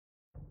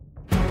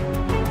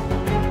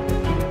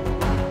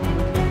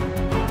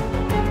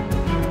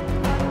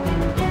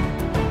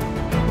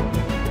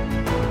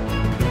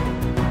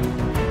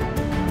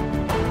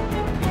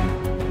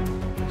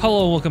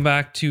Hello, welcome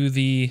back to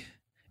the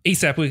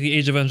ASAP Weekly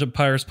Age of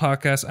Empires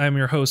podcast. I'm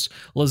your host,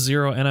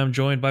 Lazero, and I'm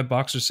joined by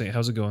Boxer Saint.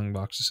 How's it going,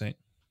 Boxer Saint?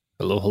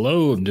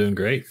 Hello. I'm doing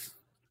great.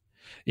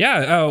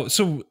 Yeah,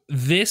 so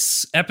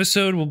this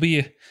episode will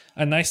be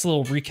a nice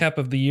little recap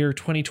of the year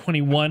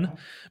 2021.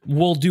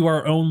 We'll do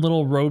our own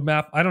little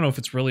roadmap. I don't know if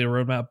it's really a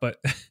roadmap, but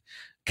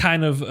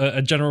kind of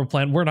a general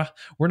plan. We're not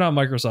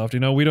Microsoft,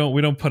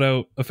 we don't put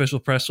out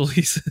official press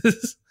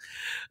releases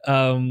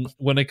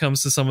when it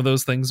comes to some of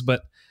those things,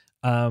 but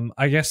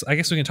I guess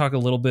we can talk a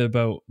little bit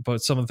about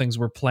some of the things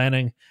we're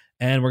planning,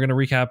 and we're going to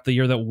recap the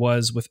year that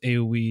was with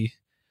AoE,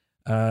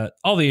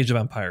 all the Age of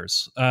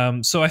Empires.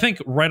 So I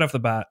think right off the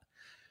bat,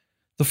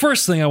 the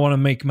first thing I want to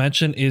make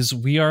mention is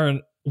we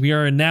are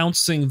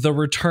announcing the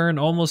return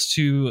almost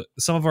to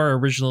some of our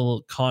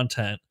original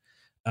content.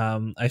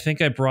 I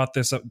think I brought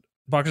this up.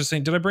 Boxer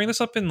saying, did I bring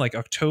this up in like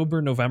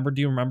October, November?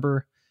 Do you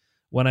remember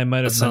when I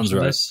might have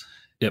mentioned this?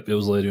 Yep, it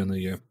was later in the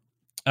year.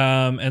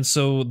 And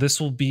so this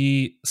will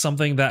be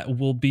something that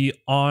will be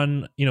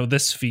on,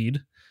 this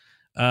feed.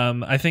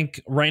 I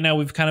think right now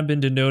we've kind of been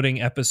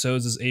denoting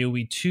episodes as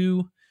AoE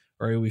 2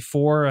 or AoE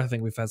 4. I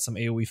think we've had some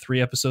AoE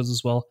 3 episodes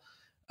as well.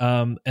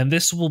 And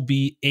this will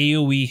be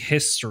AoE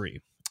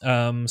history.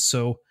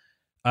 So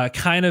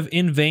kind of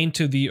in vein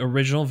to the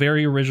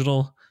very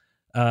original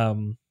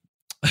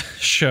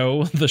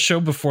show, the show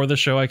before the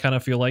show, I kind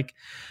of feel like.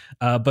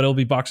 But it'll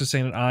be Boxer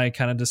Saint and I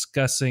kind of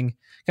discussing,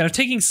 kind of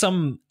taking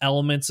some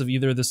elements of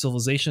either the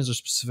civilizations or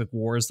specific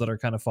wars that are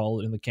kind of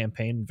followed in the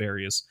campaign,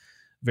 various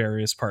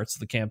parts of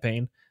the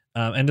campaign,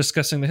 and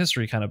discussing the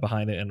history kind of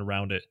behind it and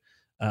around it.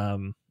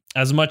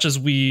 As much as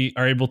we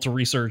are able to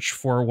research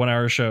for a 1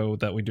 hour show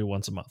that we do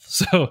once a month.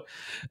 So,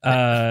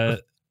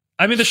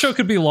 I mean, the show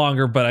could be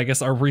longer, but I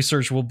guess our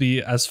research will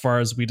be as far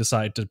as we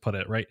decide to put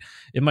it, right?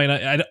 It might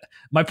not.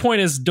 My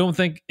point is, don't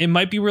think it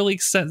might be really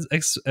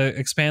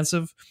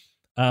expansive,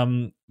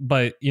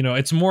 but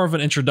it's more of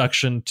an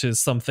introduction to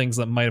some things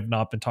that might have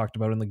not been talked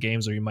about in the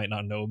games, or you might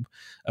not know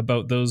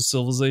about those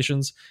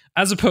civilizations,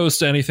 as opposed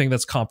to anything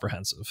that's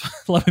comprehensive.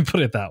 Let me put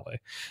it that way.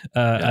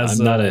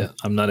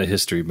 I'm not a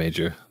history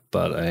major,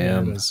 but I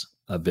am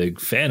a big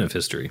fan of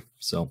history.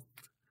 So.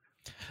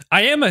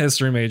 I am a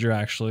history major,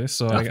 actually.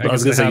 So I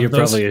was going to say, you're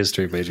probably a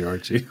history major,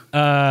 aren't you?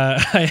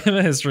 I am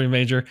a history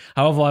major.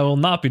 However, I will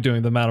not be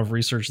doing the amount of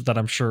research that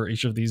I'm sure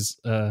each of these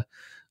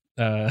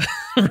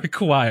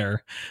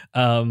require.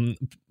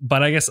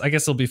 But I guess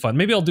it'll be fun.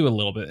 Maybe I'll do a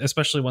little bit,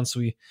 especially once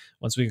we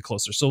get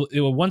closer. So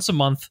it will once a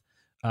month,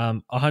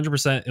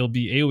 100%. It'll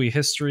be AoE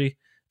history,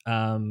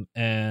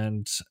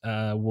 and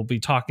we'll be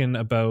talking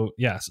about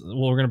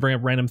we're going to bring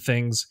up random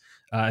things.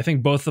 I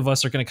think both of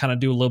us are going to kind of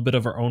do a little bit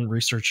of our own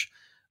research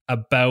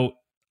about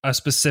a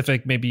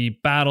specific maybe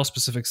battle,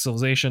 specific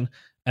civilization,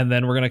 and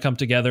then we're going to come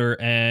together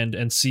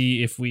and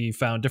see if we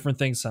found different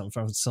things,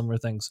 found similar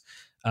things,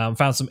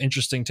 found some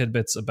interesting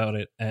tidbits about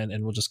it,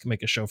 and we'll just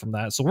make a show from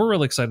that. So we're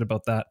really excited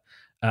about that,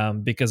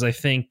 because I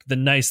think the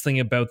nice thing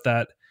about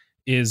that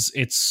is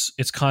it's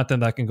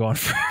content that can go on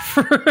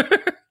forever.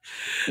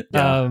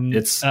 I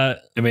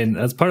mean,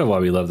 that's part of why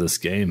we love this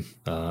game.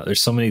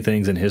 There's so many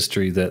things in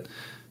history that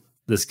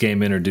this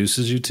game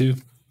introduces you to.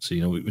 So,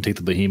 we take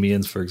the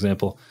Bohemians, for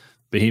example.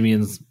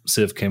 Bohemians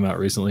Civ came out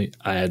recently.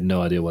 I had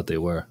no idea what they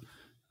were.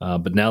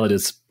 But now that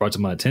it's brought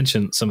to my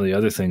attention, some of the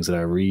other things that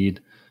I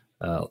read,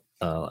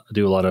 I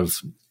do a lot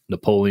of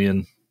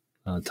Napoleon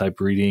type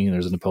reading.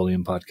 There's a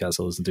Napoleon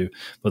podcast I listen to,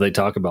 but they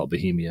talk about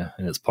Bohemia,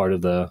 and it's part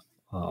of the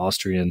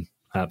Austrian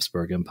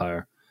Habsburg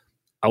Empire.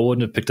 I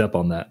wouldn't have picked up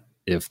on that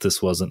if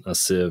this wasn't a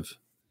Civ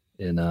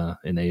in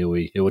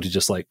AoE. It would have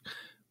just went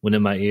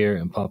in my ear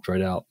and popped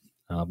right out.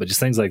 But just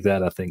things like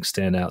that, I think,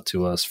 stand out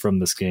to us from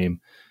this game.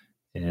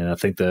 And I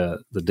think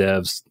the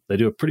devs, they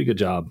do a pretty good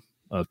job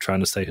of trying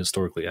to stay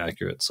historically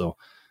accurate. So,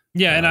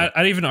 yeah, and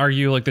I'd even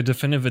argue the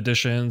definitive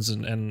editions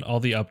and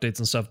all the updates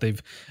and stuff,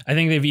 I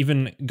think they've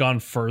even gone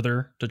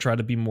further to try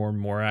to be more and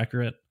more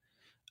accurate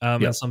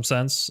in some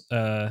sense.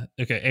 Okay,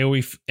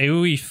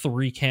 AoE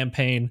 3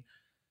 campaign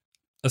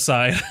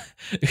aside,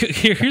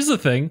 here's the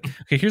thing.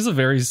 Okay, here's a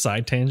very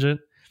side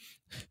tangent.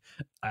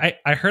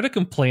 I heard a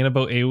complaint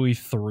about AoE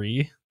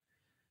 3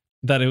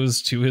 that it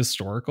was too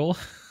historical.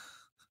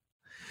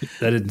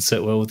 That didn't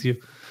sit well with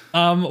you?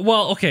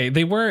 Well, okay,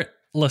 they were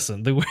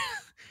the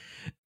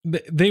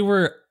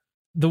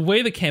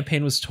way the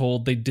campaign was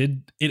told,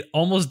 it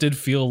almost did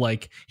feel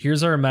like,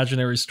 here's our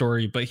imaginary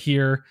story, but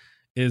here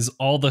is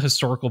all the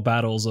historical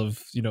battles of,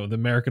 the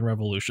American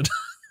Revolution.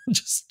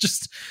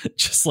 just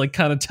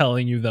kind of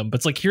telling you them.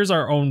 But it's here's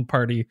our own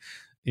party,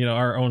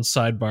 our own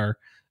sidebar.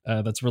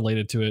 That's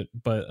related to it,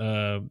 but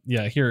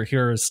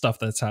here is stuff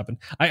that's happened.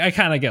 I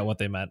kind of get what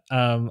they meant.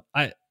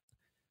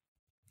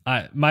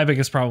 My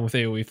biggest problem with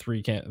AoE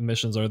 3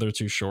 missions are they're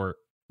too short,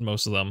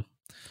 most of them.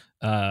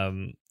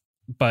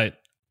 But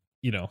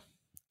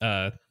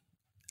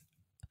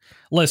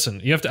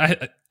listen, you have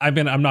to.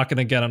 I'm not going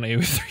to get on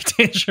AoE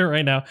 3 tangent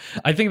right now.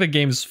 I think the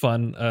game's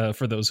fun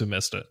for those who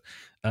missed it.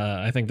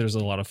 I think there's a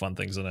lot of fun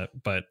things in it,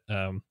 but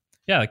the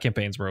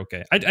campaigns were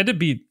okay. I did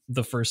beat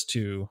the first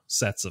two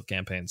sets of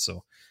campaigns,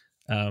 so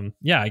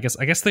Yeah, I guess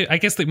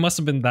they must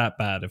have been that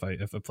bad if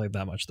I played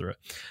that much through it.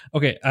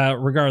 Okay,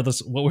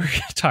 regardless, what we're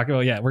gonna talk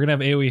about, yeah, we're gonna have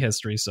AoE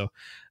history, so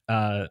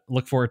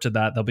look forward to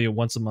that. There'll be a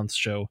once a month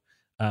show,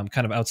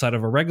 kind of outside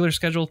of a regular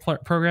scheduled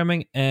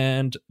programming.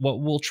 And what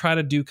we'll try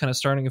to do, kind of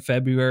starting in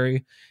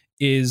February,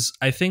 is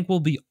I think we'll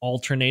be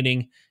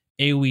alternating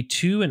AoE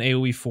 2 and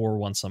AoE 4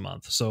 once a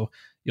month. So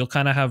you'll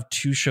kind of have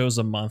 2 shows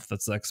a month.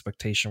 That's the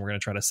expectation we're going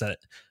to try to set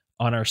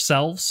on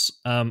ourselves.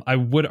 I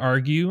would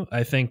argue,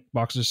 I think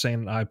Boxer's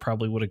saying, I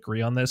probably would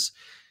agree on this,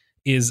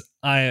 is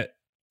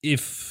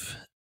if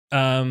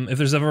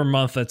there's ever a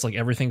month that's like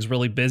everything's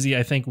really busy,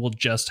 I think we'll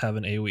just have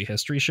an AoE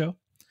history show.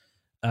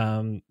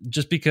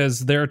 Just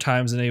because there are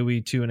times in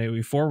AoE 2 and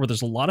AoE 4 where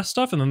there's a lot of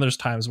stuff, and then there's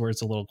times where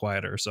it's a little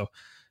quieter. So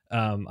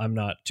I'm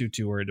not too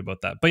worried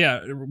about that. But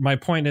yeah, my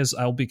point is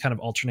I'll be kind of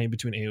alternating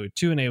between AoE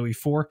 2 and AoE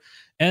 4.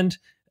 And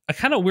a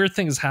kind of weird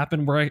thing has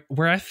happened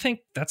where I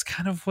think that's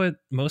kind of what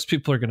most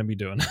people are going to be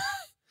doing.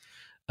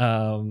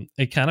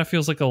 It kind of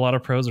feels like a lot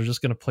of pros are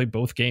just going to play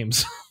both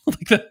games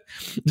like that,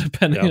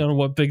 depending on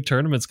what big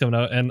tournament's coming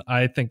out. And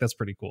I think that's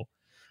pretty cool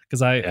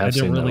because I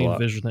didn't really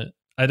envision it.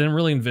 I didn't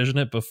really envision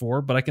it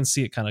before, but I can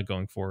see it kind of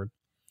going forward.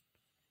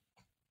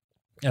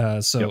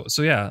 So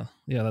yeah,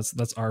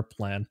 that's our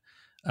plan.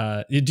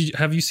 Have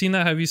you seen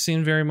that? Have you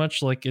seen very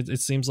much? Like it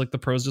seems like the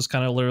pros just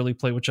kind of literally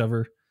play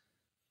whichever.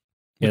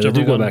 Yeah, they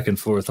do go back and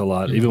forth a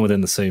lot, even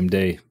within the same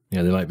day.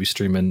 Yeah, they might be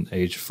streaming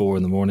age 4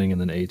 in the morning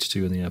and then age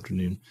 2 in the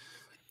afternoon.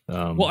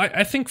 Well,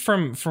 I think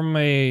from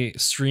a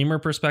streamer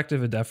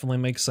perspective, it definitely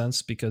makes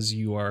sense because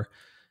you are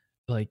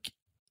like,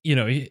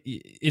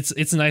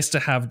 it's nice to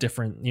have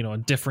different, a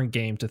different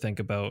game to think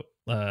about,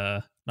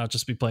 not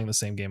just be playing the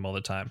same game all the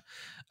time.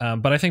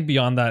 But I think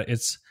beyond that,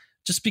 it's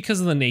just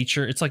because of the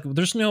nature. It's like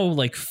there's no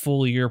like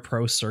full year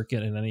pro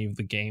circuit in any of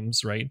the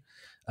games, right?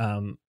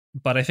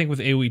 But I think with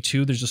AoE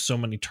 2, there's just so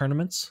many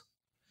tournaments.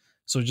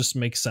 So it just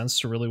makes sense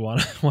to really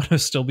want to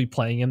still be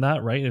playing in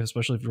that, right?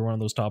 Especially if you're one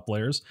of those top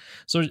players.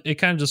 So it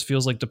kind of just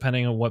feels like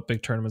depending on what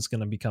big tournament's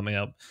going to be coming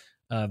up,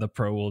 the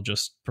pro will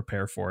just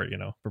prepare for it,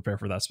 prepare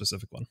for that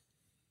specific one.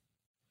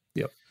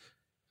 Yep.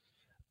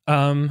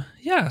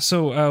 Yeah.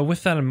 So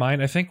with that in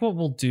mind, I think what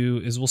we'll do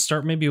is we'll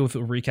start maybe with a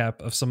recap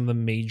of some of the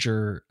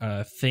major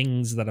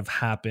things that have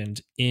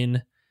happened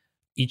in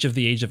each of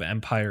the Age of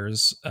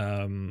Empires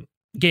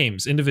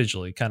games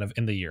individually kind of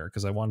in the year,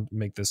 because I want to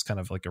make this kind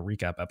of like a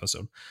recap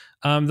episode.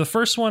 The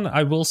first one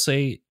I will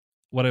say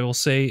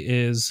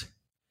is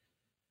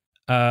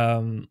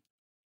I'm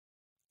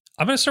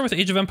going to start with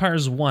Age of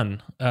Empires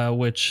 1,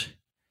 which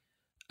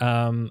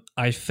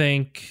I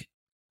think,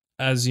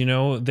 as you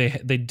know, they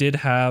did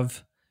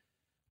have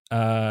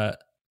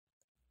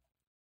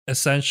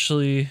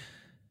essentially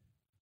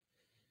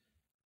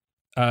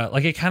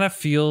like it kind of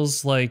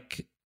feels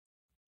like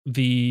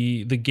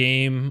the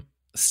game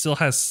still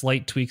has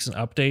slight tweaks and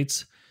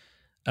updates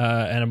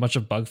and a bunch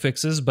of bug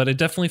fixes, but it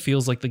definitely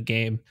feels like the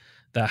game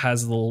that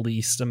has the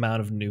least amount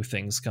of new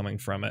things coming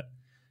from it.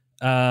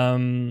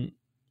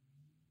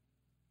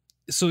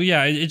 So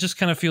yeah, it just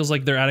kind of feels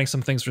like they're adding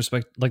some things for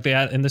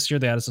in this year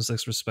they added some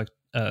things for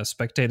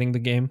spectating the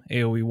game,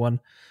 AoE 1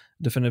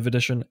 Definitive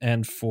Edition,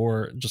 and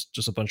for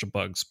just a bunch of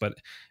bugs. But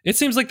it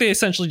seems like they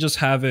essentially just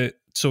have it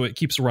so it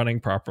keeps running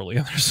properly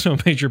and there's no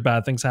major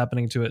bad things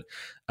happening to it.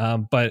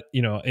 But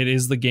it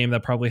is the game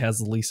that probably has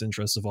the least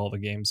interest of all the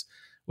games,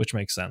 which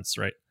makes sense,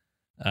 right?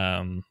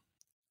 I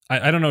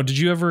don't know. Did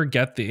you ever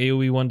get the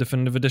AoE 1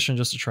 Definitive Edition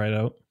just to try it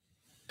out?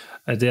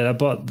 I did. I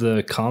bought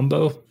the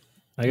combo,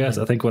 I guess.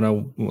 I think when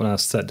I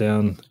sat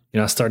down,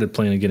 I started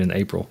playing again in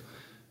April,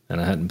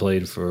 and I hadn't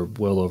played for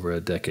well over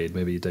a decade,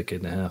 maybe a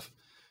decade and a half.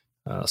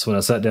 So when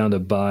I sat down to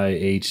buy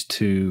Age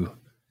 2,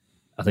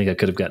 I think I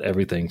could have got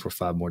everything for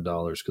 $5 more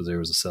because there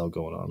was a sale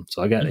going on.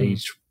 So I got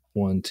Age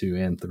 1, 2,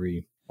 and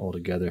 3 all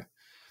together.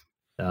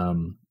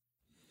 I'm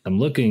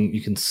looking,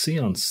 you can see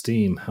on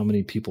Steam how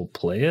many people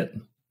play it,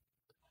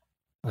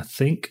 I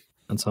think.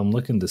 And so I'm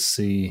looking to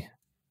see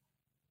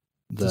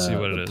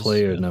the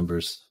player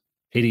numbers.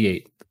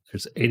 88.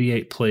 There's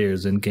 88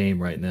 players in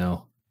game right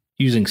now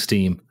using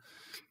Steam.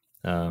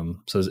 So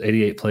there's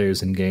 88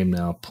 players in game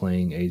now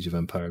playing Age of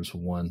Empires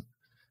 1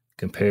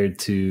 compared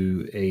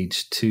to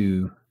Age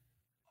 2,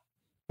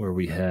 where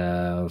we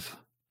have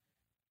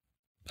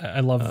I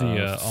love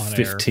the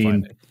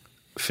on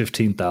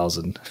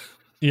 15,000.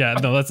 Yeah,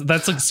 no,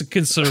 that's a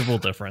considerable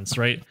difference,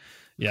 right?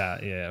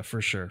 Yeah,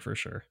 for sure.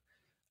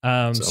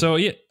 So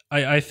yeah,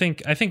 I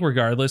think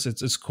regardless,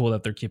 it's cool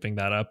that they're keeping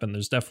that up, and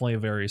there's definitely a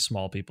very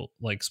small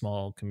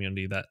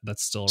community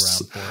that's still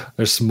around for it.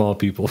 There's small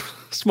people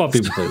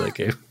play that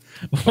game.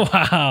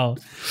 Wow.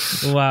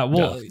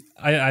 Well,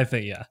 yeah. I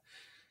think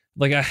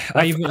like I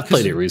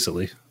played it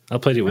recently. I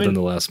played it within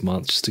the last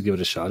month just to give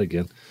it a shot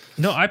again.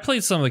 No, I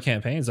played some of the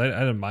campaigns. I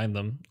didn't mind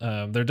them.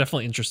 They're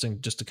definitely interesting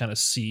just to kind of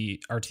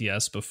see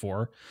RTS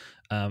before.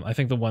 I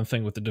think the one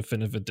thing with the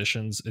definitive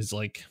editions is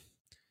like,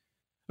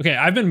 okay,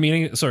 I've been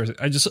meaning. Sorry,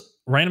 I just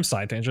random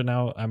side tangent.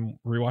 Now I'm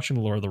rewatching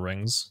The Lord of the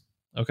Rings.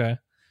 Okay,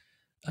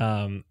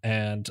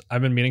 and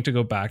I've been meaning to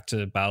go back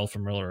to Battle for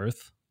Middle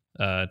Earth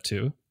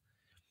 2.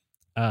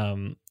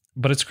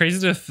 But it's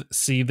crazy to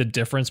see the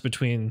difference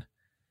between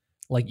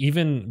like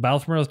even Battle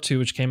for Earth 2,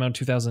 which came out in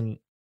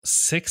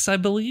 2006, I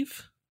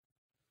believe.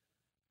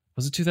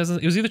 Was it 2000?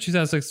 It was either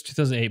 2006 or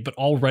 2008, but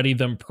already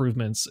the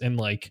improvements in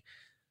like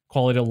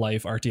quality of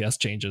life RTS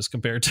changes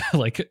compared to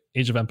like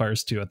Age of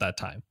Empires 2 at that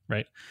time,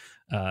 right?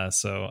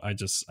 So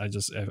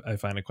I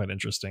find it quite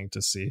interesting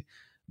to see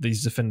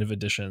these definitive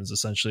editions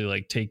essentially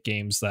like take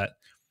games that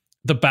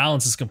the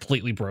balance is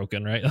completely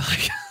broken, right?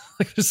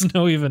 Like there's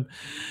no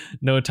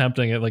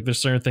attempting it. Like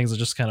there's certain things that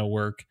just kind of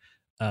work,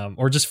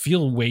 or just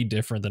feel way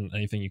different than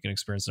anything you can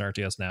experience in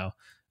RTS now.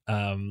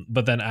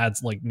 But then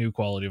adds like new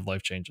quality of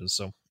life changes.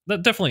 So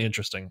that definitely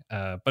interesting.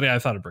 But yeah, I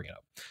thought I'd bring it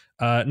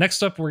up.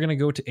 Next up, we're gonna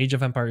go to Age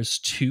of Empires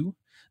 2.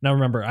 Now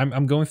remember,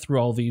 I'm going through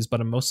all these, but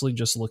I'm mostly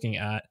just looking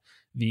at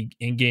the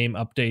in-game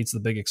updates, the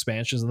big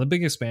expansions, and the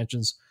big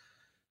expansions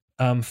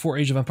for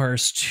Age of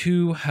Empires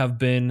 2 have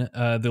been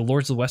the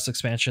Lords of the West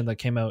expansion that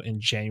came out in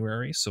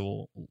January,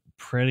 so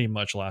pretty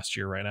much last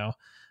year right now,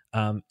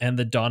 and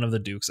the Dawn of the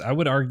Dukes. I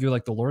would argue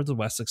like the Lords of the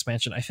West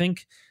expansion, I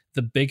think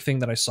the big thing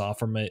that I saw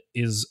from it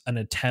is an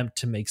attempt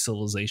to make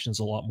civilizations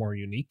a lot more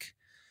unique.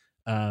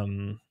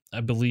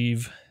 I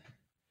believe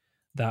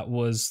that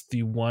was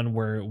the one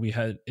where we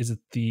had, is it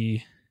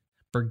the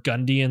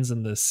Burgundians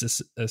and the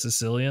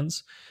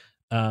Sicilians,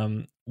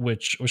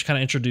 which kind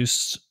of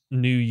introduced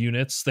new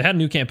units. They had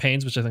new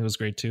campaigns, which I think was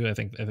great too. I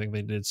think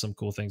they did some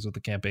cool things with the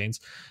campaigns,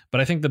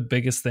 but I think the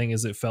biggest thing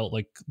is it felt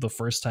like the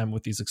first time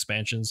with these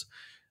expansions,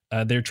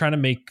 they're trying to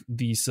make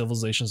the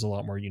civilizations a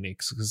lot more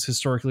unique, because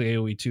historically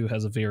AoE 2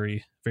 has a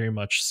very, very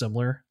much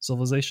similar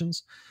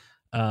civilizations.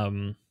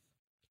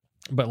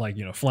 But like,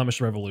 you know, Flemish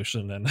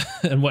Revolution and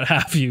and what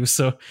have you.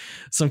 So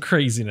some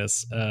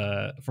craziness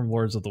from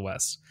Lords of the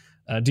West.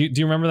 Do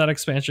you remember that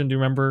expansion? Do you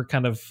remember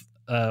kind of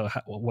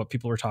what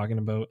people were talking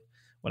about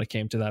when it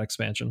came to that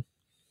expansion?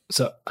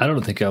 So I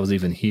don't think I was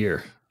even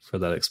here for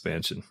that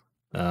expansion.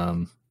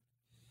 What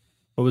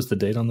was the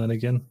date on that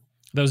again?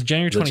 That was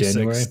January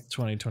 26th,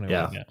 2021.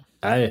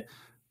 Yeah.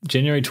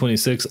 January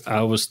 26th,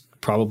 I was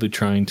probably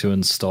trying to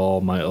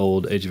install my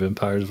old Age of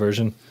Empires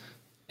version,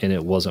 and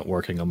it wasn't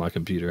working on my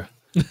computer.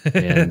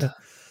 And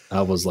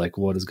I was like,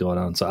 what is going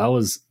on? So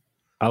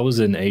I was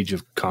in Age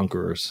of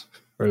Conquerors,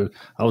 or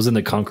I was in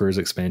the Conquerors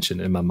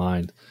expansion in my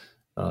mind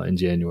in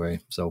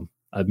January. So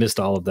I missed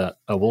all of that.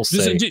 I will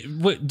say,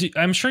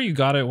 I'm sure you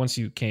got it once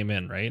you came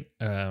in, right?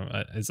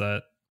 Is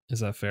that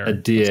fair? I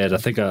did. I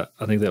think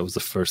that was the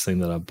first thing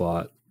that I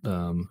bought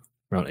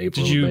around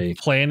April. Did you May.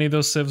 play any of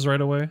those civs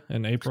right away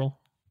in April?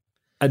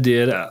 I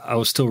did. I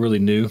was still really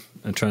new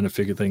and trying to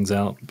figure things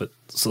out. But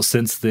so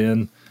since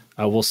then,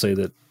 I will say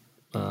that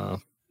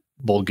not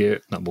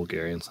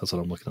Bulgarians, that's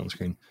what I'm looking on the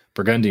screen.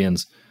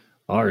 Burgundians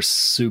are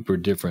super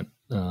different.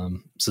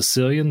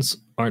 Sicilians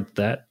aren't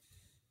that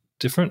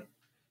different.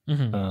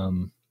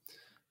 Mm-hmm.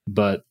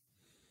 But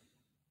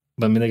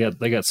I mean,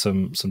 they got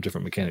some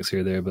different mechanics here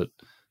or there, but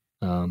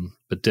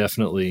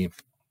definitely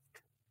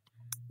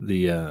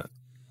the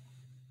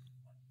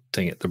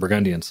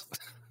Burgundians.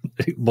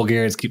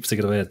 Bulgarians keep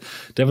sticking to my head.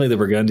 Definitely the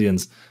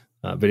Burgundians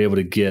been able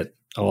to get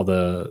all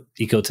the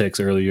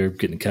ecotechs earlier,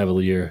 getting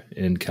Cavalier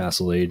in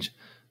Castle Age.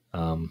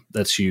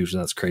 That's huge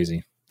and that's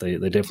crazy. They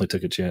definitely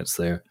took a chance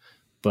there,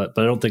 but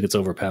I don't think it's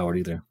overpowered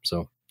either.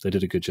 So they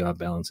did a good job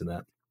balancing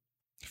that.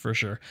 For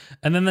sure.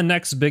 And then the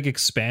next big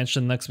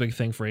expansion, next big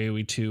thing for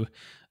AoE 2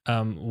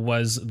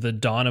 was the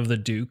Dawn of the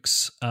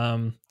Dukes. I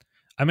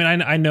mean,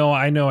 I know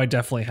I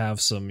definitely have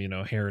some, you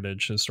know,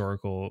 heritage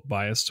historical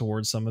bias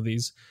towards some of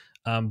these.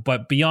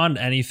 But beyond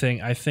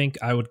anything, I think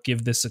I would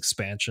give this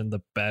expansion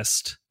the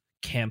best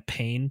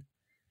campaign,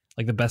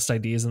 like the best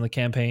ideas in the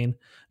campaign.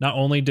 Not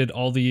only did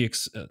all the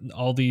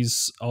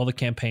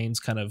campaigns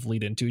kind of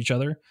lead into each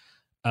other,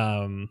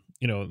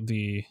 you know,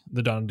 the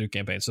Dawn of the Duke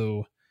campaign.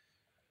 So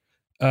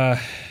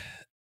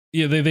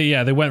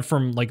they went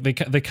from like they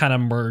kind of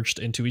merged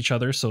into each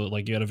other, so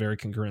like you had a very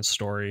congruent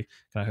story,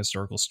 kind of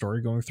historical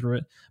story going through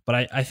it.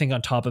 But I think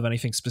on top of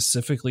anything,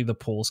 specifically the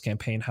Poles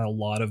campaign had a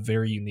lot of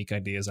very unique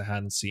ideas I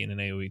hadn't seen in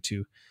AoE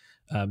 2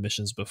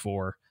 missions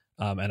before,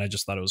 and I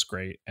just thought it was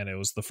great. And it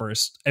was the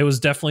first, it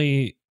was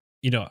definitely,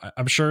 you know,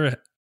 I'm sure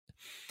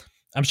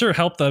it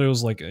helped that it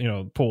was like, you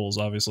know, Poles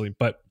obviously,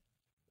 but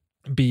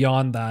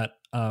beyond that,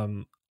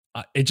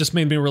 it just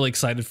made me really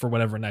excited for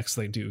whatever next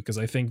they do, because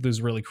I think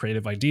there's really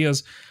creative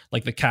ideas,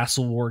 like the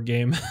castle war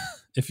game.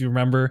 If you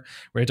remember,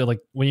 right, to like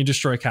when you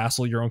destroy a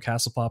castle, your own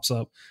castle pops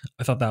up.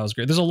 I thought that was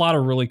great. There's a lot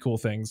of really cool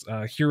things,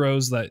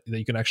 heroes that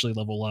you can actually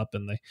level up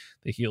and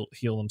they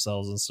heal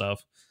themselves and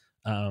stuff,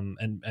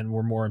 and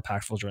were more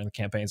impactful during the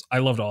campaigns. I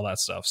loved all that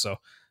stuff. So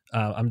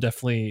I'm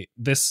definitely,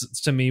 this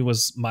to me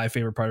was my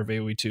favorite part of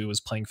AoE 2, was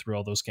playing through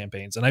all those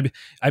campaigns, and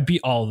I beat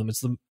all of them.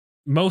 It's the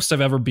most I've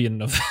ever beaten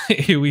of the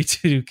AoE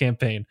 2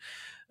 campaign,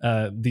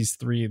 these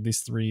three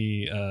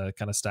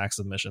kind of stacks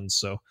of missions.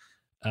 So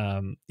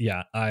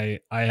yeah, I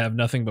have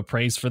nothing but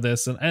praise for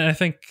this, and I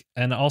think,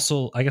 and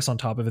also I guess on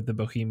top of it, the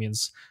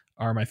Bohemians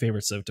are my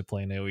favorite civ to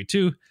play in AoE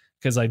 2,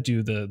 because I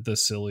do the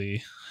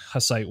silly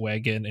Hussite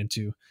wagon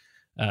into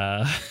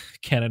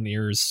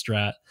Cannoneers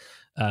strat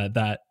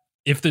that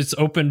if it's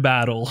open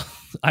battle,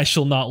 I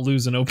shall not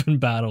lose an open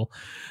battle.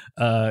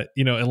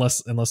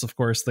 Unless of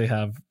course they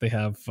have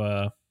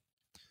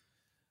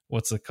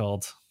what's it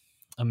called,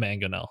 a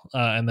mangonel,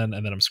 and then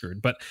I'm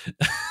screwed. But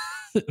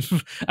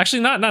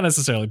actually, not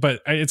necessarily.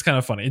 But it's kind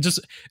of funny. It just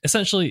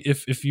essentially,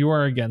 if you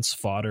are against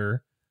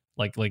fodder,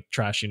 like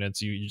trash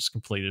units, you just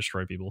completely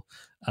destroy people.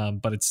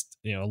 But it's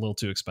a little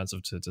too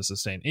expensive to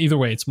sustain. Either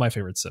way, it's my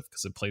favorite Civ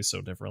because it plays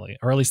so differently,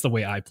 or at least the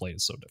way I play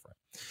is so different.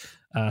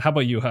 How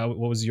about you? What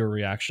was your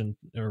reaction,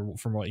 or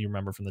from what you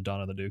remember from the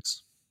Dawn of the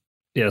Dukes?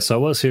 Yeah, so I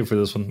was here for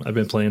this one. I've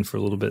been playing for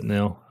a little bit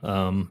now.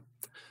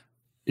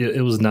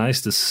 It was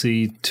nice to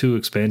see 2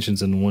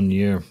 expansions in 1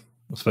 year,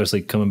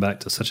 especially coming back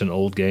to such an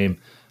old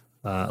game.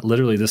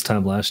 Literally this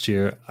time last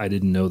year, I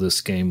didn't know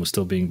this game was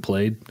still being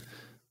played.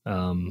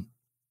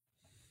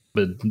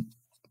 But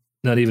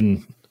not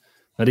even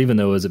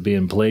though is it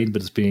being played,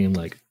 but it's being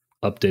like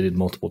updated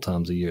multiple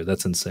times a year.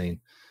 That's insane.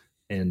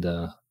 And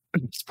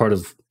it's part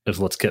of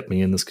what's kept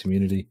me in this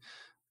community.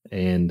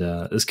 And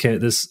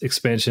this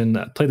expansion,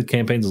 I played the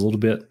campaigns a little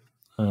bit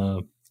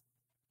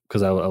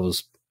because I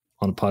was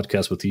on a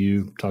podcast with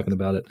you talking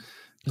about it.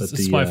 But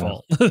it's my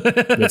fault.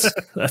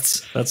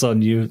 that's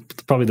on you.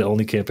 Probably the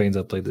only campaigns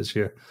I played this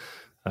year.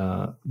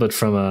 But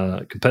from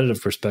a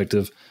competitive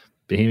perspective,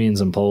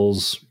 Bohemians and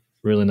Poles,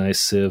 really nice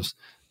civs.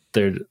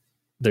 They're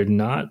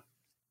not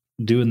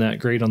doing that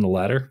great on the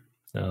ladder.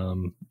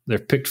 They're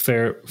picked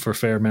for a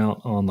fair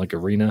amount on like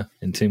arena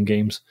and team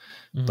games,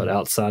 but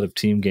outside of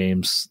team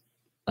games,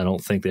 I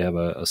don't think they have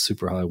a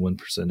super high win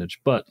percentage.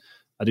 But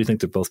I do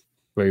think they're both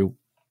very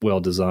well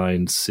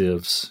designed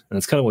civs, and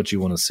that's kind of what you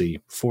want to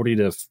see. 40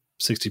 to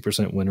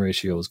 60% win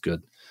ratio is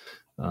good.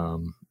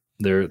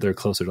 They're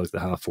closer to like the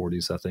high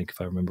 40s, I think,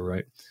 if I remember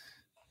right.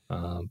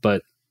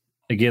 But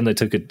again, they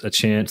took a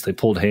chance. They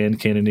pulled hand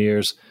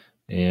cannoneers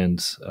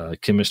and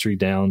chemistry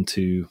down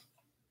to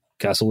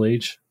Castle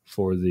Age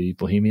for the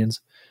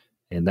Bohemians,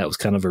 and that was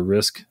kind of a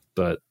risk,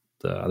 but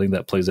I think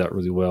that plays out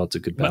really well. It's a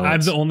good balance. But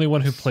I'm the only one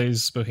who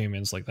plays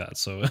Bohemians like that,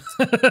 so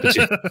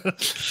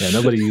yeah,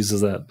 nobody uses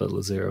that but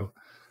Lazaro.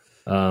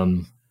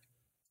 And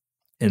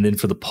then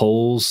for the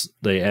Poles,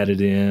 they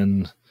added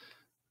in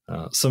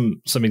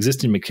some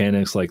existing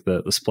mechanics like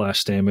the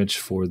splash damage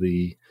for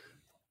the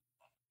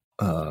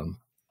Hussar.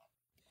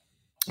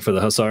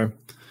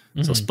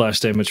 Mm-hmm. So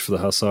splash damage for the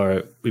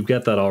Hussar, we've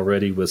got that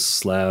already with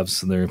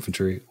Slavs and their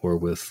infantry, or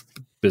with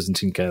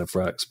Byzantine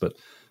cataphracts, but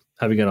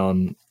having it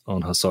on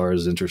Hussar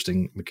is an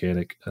interesting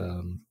mechanic,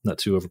 not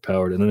too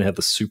overpowered. And then they have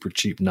the super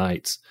cheap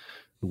knights,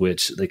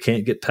 which they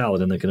can't get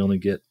paladin, they can only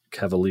get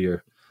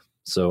cavalier.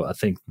 So I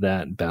think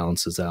that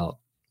balances out.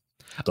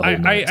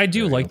 I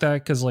do like that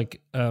because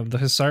like the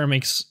Hussar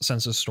makes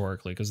sense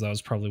historically, because that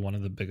was probably one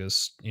of the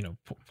biggest,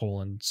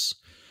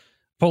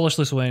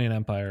 Polish-Lithuanian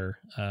Empire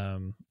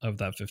of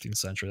that 15th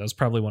century. That was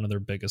probably one of their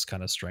biggest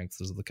kind of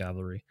strengths, is the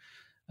cavalry.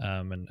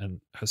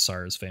 And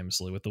Hussars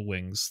famously with the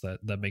wings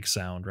that make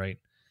sound, right?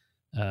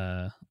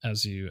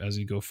 As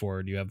you go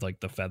forward, you have like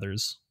the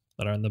feathers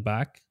that are in the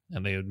back,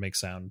 and they would make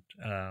sound.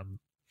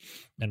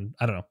 And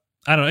I don't know.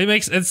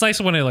 It's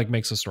nice when it like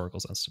makes historical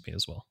sense to me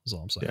as well, is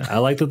all I'm saying. Yeah, I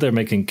like that they're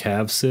making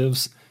cav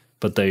civs,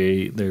 but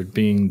they're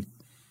being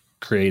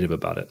creative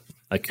about it.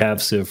 A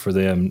cav civ for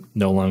them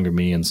no longer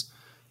means,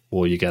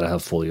 well, you got to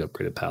have fully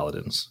upgraded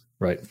paladins,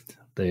 right?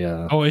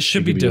 It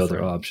should be different.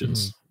 Other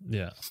options. Mm-hmm.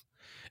 Yeah,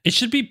 it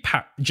should be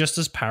just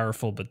as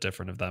powerful but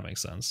different, if that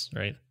makes sense,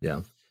 right?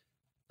 Yeah.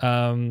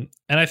 And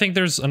I think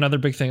there's another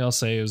big thing I'll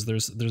say is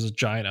there's a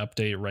giant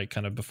update right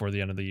kind of before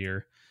the end of the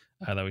year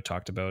that we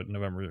talked about.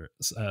 November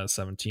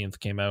 17th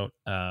came out,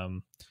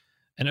 and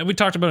we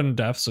talked about it in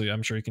depth, so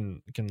I'm sure you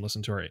can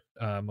listen to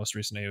our most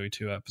recent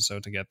AoE2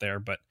 episode to get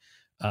there. But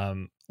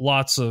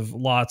lots of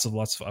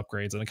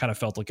upgrades, and it kind of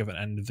felt like an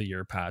end of the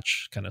year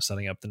patch, kind of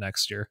setting up the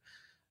next year.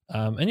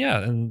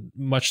 And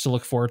much to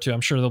look forward to.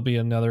 I'm sure there'll be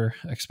another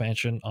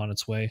expansion on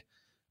its way.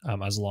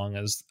 As long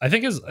as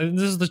this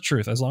is the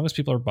truth, as long as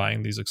people are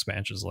buying these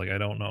expansions, like I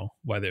don't know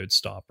why they would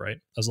stop, right?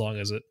 As long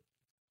as it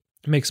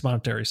makes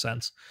monetary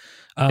sense.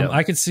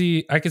 I could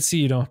see,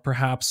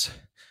 perhaps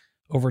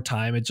over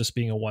time it just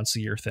being a once a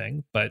year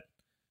thing, but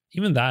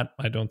even that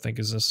I don't think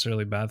is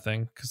necessarily a bad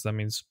thing, because that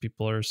means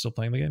people are still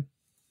playing the game.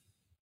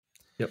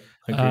 Yep.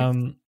 I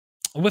agree.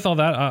 With all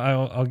that, I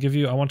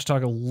want to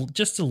talk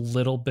just a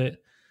little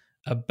bit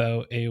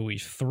about AoE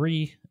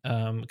 3,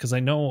 because I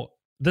know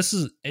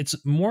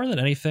it's more than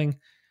anything,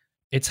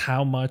 it's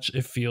how much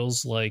it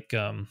feels like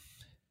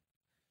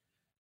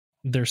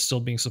they're still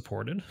being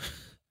supported.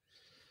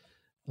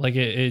 Like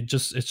it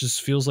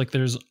just feels like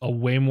there's a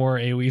way more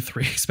AoE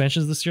 3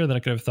 expansions this year than I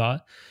could have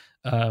thought.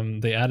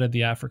 They added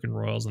the African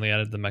Royals and they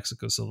added the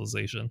Mexico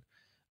Civilization.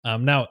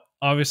 Now,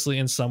 obviously,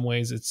 in some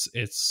ways,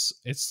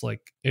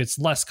 it's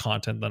less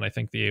content than I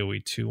think the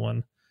AoE 2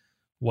 one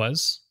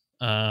was.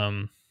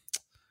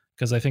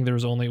 Because I think there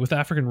was only, with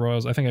African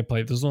Royals, I think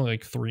there's only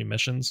like 3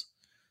 missions,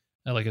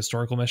 like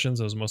historical missions.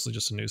 It was mostly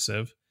just a new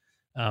civ.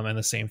 And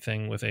the same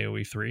thing with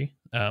AoE 3.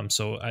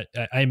 So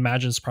I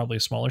imagine it's probably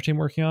a smaller team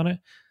working on it,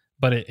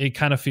 but it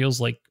kind of feels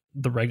like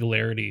the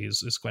regularity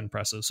is quite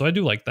impressive. So I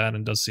do like that, and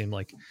it does seem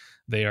like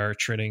they are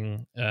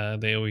treating the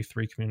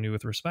AoE3 community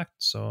with respect.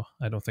 So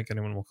I don't think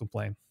anyone will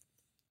complain.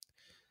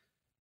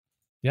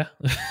 Yeah.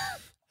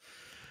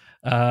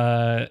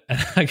 I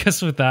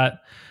guess with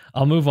that,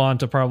 I'll move on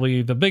to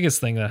probably the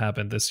biggest thing that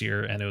happened this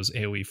year, and it was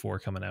AoE 4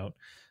 coming out.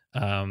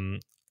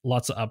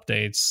 Lots of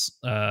updates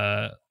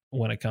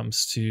when it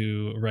comes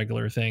to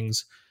regular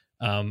things.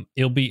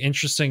 It'll be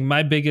interesting.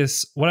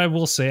 What I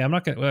will say, I'm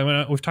not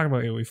gonna. We've talked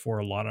about AoE 4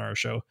 a lot on our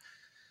show.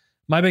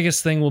 My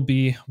biggest thing will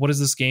be, what does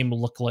this game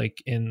look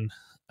like in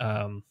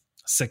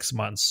 6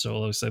 months?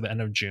 So let's say the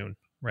end of June,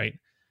 right?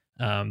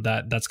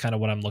 That's kind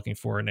of what I'm looking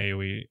for in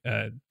AoE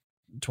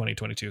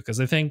 2022, because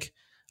I think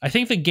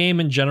the game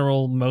in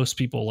general, most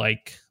people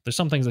like. There's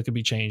some things that could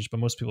be changed, but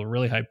most people are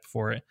really hyped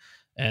for it,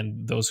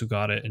 and those who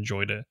got it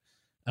enjoyed it.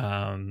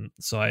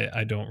 So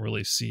I don't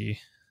really see,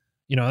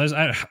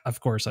 of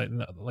course,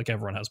 like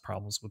everyone has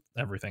problems with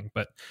everything,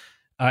 but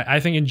I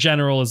think in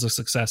general is a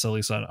success, at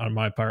least on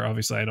my part.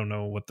 Obviously, I don't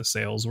know what the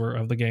sales were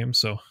of the game,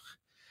 so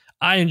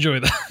I enjoy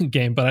the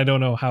game, but I don't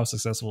know how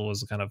successful it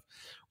was kind of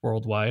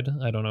worldwide.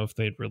 I don't know if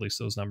they'd released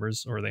those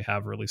numbers, or they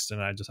have released it,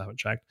 and I just haven't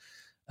checked.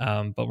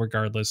 But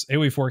regardless,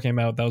 AoE 4 came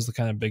out. That was the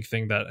kind of big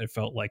thing that I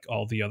felt like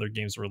all the other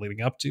games were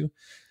leading up to.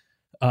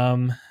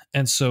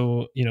 And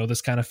so,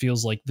 this kind of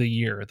feels like the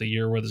year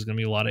where there's going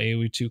to be a lot of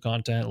AoE 2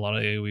 content, a lot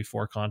of AoE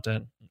 4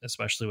 content,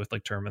 especially with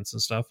like tournaments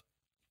and stuff.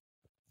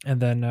 And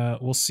then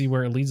we'll see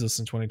where it leads us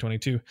in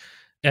 2022.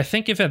 I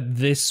think if at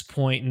this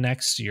point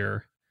next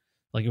year,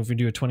 like if we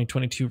do a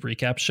 2022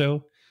 recap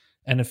show,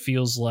 and it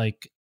feels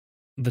like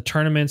the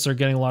tournaments are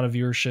getting a lot of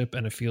viewership,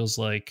 and it feels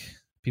like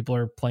people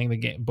are playing the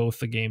game, both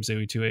the games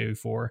AoE 2, AoE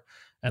 4,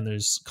 and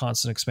there's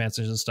constant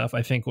expansions and stuff,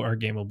 I think our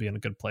game will be in a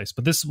good place.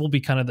 But this will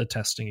be kind of the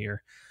testing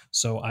year,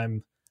 so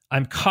I'm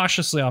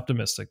cautiously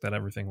optimistic that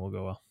everything will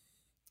go well.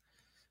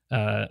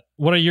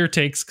 What are your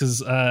takes?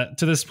 Because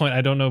to this point,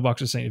 I don't know,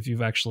 Boxer Saint, if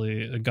you've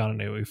actually gone an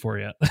AoE 4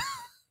 yet.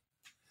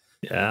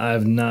 Yeah, I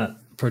have not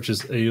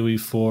purchased AoE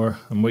 4.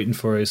 I'm waiting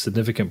for a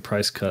significant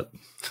price cut.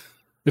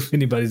 If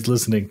anybody's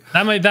listening,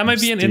 that might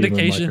be an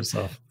indication.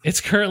 It's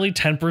currently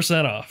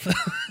 10% off.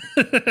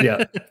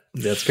 yeah,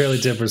 it's currently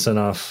 10%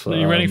 off.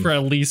 You're ready for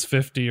at least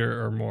 50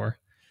 or more.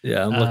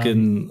 Yeah, I'm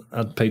looking.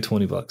 I'd pay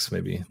 $20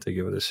 maybe to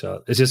give it a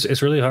shot.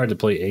 It's really hard to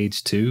play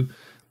Age 2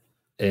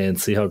 and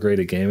see how great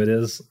a game it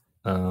is,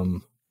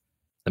 and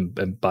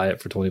buy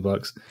it for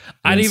 $20.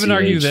 I'd even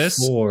argue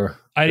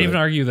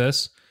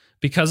this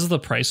because of the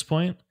price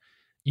point.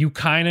 You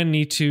kind of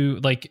need to,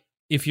 like,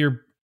 if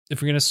you're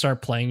going to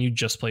start playing, you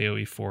just play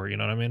AoE 4, you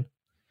know what I mean?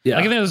 Yeah.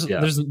 Like,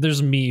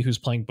 there's me who's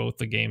playing both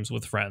the games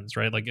with friends,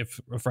 right? Like, if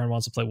a friend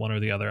wants to play one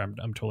or the other,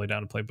 I'm totally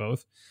down to play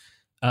both.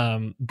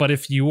 But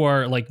if you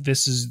are like,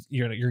 this is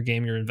your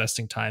game you're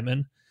investing time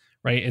in,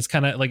 right? It's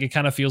kind of like, it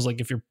kind of feels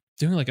like if you're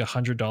doing like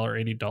 $100,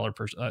 $80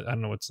 per, I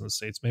don't know what's in the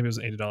States. Maybe it was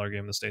an $80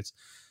 game in the States.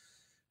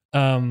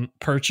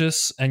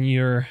 Purchase, and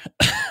you're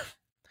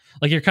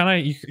like, you're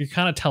kind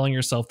of telling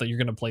yourself that you're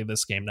going to play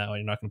this game now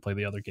and you're not going to play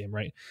the other game,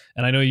 right?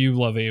 And I know you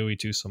love AoE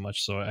 2 so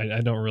much, so I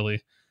don't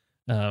really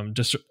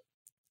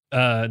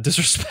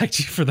disrespect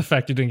you for the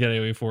fact you didn't get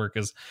AoE 4,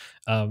 because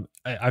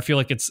I feel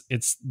like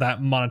it's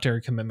that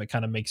monetary commitment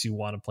kind of makes you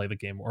want to play the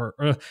game, or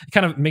it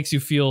kind of makes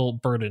you feel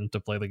burdened to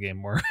play the game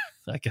more,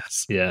 I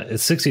guess. Yeah,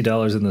 it's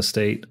 $60 in the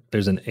state.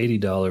 There's an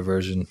 $80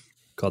 version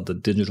called the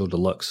Digital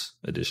Deluxe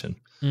Edition.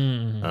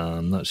 Mm-hmm.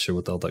 I'm not sure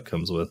what all that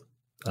comes with.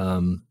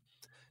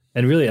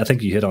 And really, I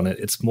think you hit on it.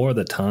 It's more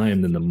the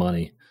time than the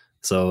money.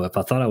 So if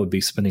I thought I would be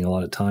spending a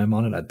lot of time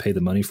on it, I'd pay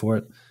the money for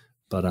it.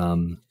 But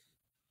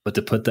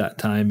to put that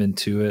time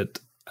into it,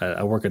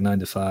 I work a 9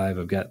 to 5.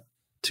 I've got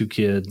 2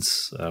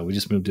 kids. We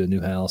just moved to a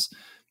new house.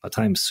 My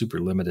time's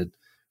super limited.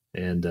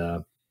 And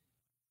I'm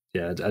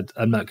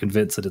not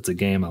convinced that it's a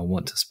game I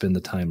want to spend the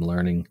time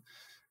learning.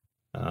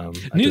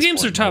 New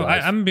games are tough.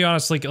 I'm gonna be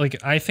honest.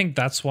 Like I think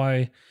that's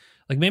why.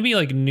 Like, maybe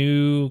like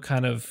new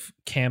kind of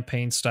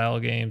campaign style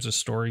games or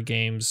story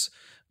games,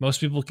 most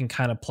people can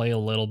kind of play a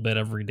little bit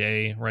every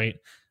day, right?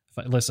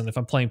 If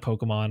I'm playing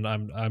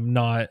Pokemon, I'm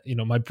not,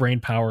 my brain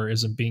power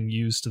isn't being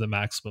used to the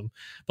maximum.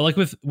 But like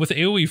with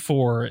AoE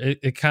 4,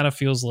 it kind of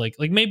feels like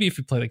maybe if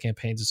you play the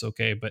campaigns, it's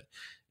okay. But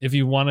if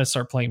you want to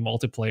start playing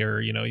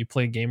multiplayer, you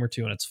play a game or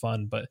two and it's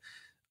fun. But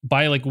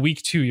by like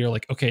week 2, you're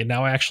like, okay,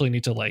 now I actually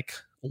need to like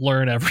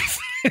learn everything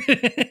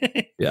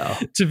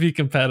to be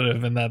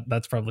competitive, and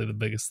that's probably the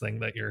biggest thing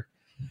that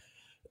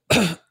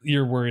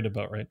you're worried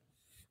about, right?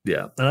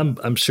 Yeah, and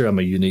I'm sure I'm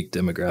a unique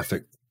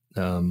demographic,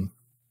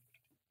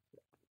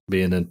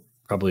 being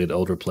probably an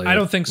older player. I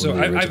don't think so.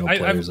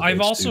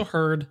 I've also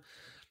heard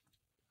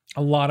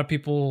a lot of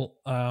people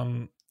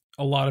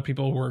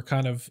were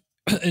kind of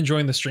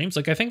enjoying the streams.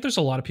 Like, I think there's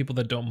a lot of people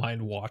that don't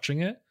mind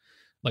watching it.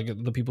 Like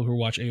the people who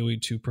watch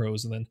AoE 2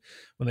 pros, and then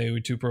when the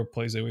AoE 2 pro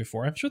plays AoE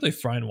 4, I'm sure they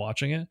find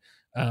watching it.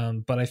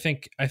 But I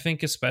think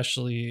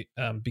especially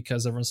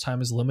because everyone's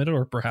time is limited,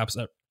 or perhaps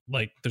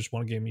like there's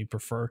one game you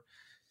prefer.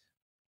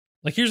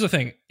 Like, here's the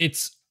thing: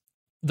 it's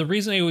the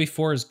reason AoE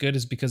 4 is good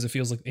is because it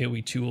feels like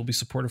AoE 2 will be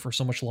supported for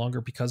so much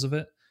longer because of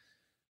it,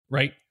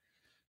 right?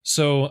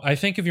 So I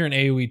think if you're an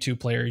AoE 2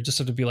 player, you just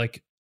have to be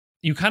like,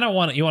 you kind of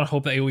want to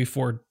hope that AoE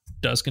 4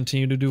 does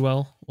continue to do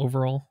well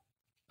overall,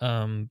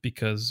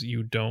 because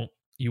you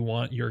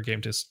want your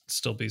game to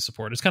still be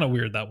supported. It's kind of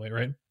weird that way,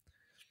 right?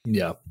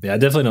 Yeah. I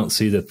definitely don't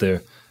see that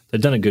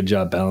they've done a good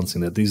job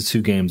balancing that. These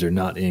two games are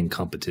not in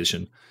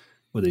competition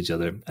with each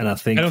other, and I don't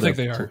think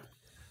they are.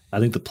 I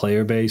think the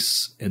player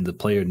base and the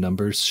player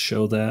numbers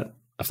show that.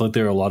 I feel like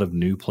there are a lot of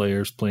new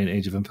players playing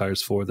Age of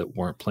Empires 4 that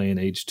weren't playing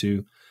Age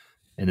 2,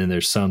 and then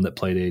there's some that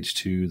played Age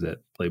 2 that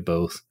play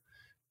both.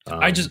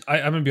 I'm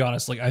gonna be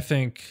honest. I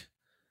think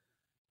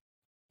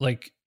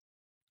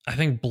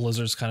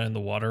Blizzard's kind of in the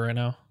water right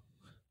now.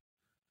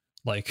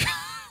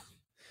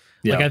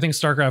 Yeah. I think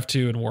StarCraft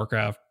 2 and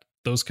Warcraft,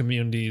 those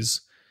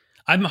communities,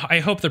 I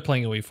hope they're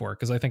playing AoE4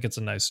 because I think it's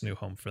a nice new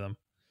home for them.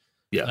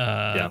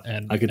 Yeah.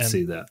 And I could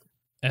see that.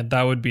 And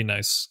that would be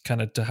nice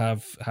kind of to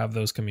have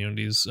those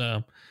communities.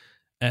 I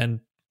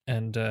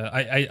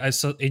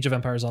saw Age of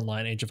Empires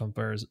Online, Age of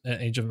Empires,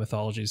 Age of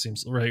Mythology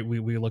seems right.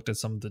 We looked at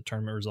some of the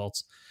tournament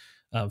results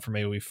from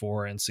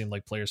AoE4 and seemed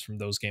like players from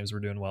those games were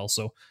doing well.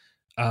 So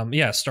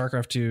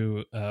StarCraft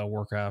 2,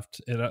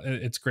 Warcraft,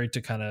 it's great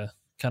to kind of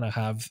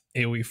have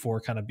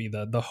AoE4 kind of be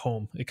the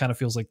home. It kind of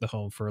feels like the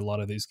home for a lot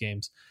of these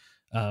games,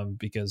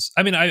 because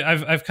I mean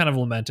I've kind of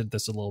lamented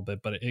this a little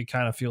bit, but it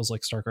kind of feels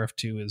like StarCraft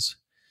 2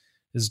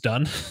 is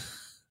done,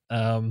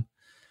 in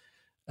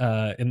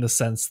the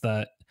sense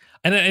that,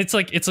 and it's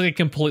like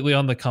completely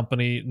on the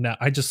company now.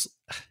 There's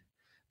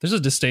a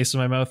distaste in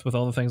my mouth with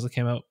all the things that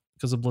came out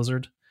because of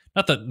Blizzard.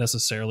 Not that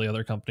necessarily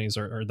other companies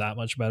are that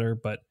much better,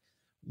 but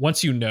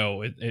once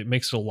it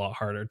makes it a lot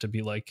harder to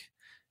be like,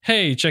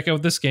 hey, check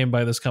out this game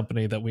by this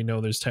company that we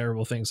know there's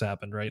terrible things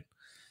happened, right?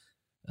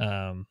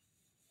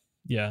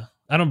 Yeah.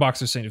 I don't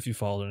Boxer saying if you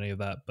followed any of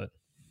that, but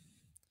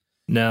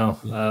no,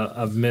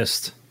 I've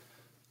missed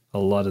a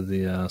lot of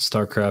the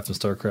StarCraft and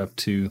StarCraft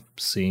 2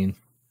 scene.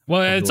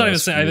 Well, it's not even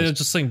saying. I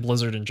just saying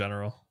Blizzard in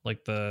general,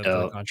 like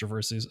the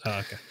controversies. Oh,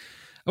 okay,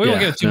 we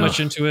won't get too much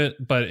into it,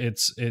 but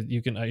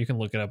you can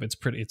look it up. It's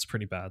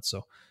pretty bad.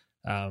 So,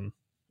 I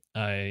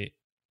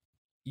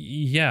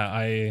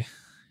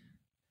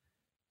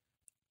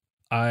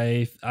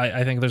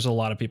think there's a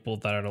lot of people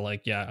that are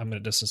like, yeah, I'm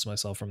going to distance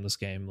myself from this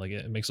game. Like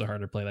it makes it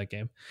harder to play that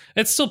game.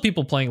 It's still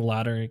people playing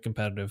ladder and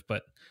competitive,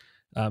 but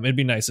it'd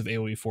be nice if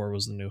AoE4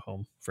 was the new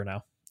home for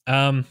now.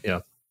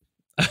 Yeah.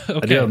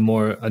 Okay. I do have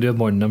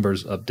more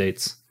numbers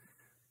updates.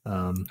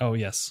 Oh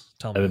yes,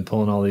 tell me. I've been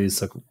pulling all these,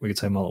 so we can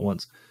say them all at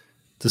once.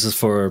 This is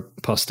for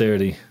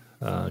posterity,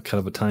 kind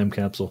of a time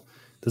capsule.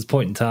 At this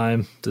point in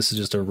time, this is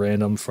just a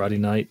random Friday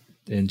night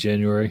in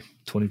January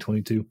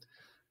 2022.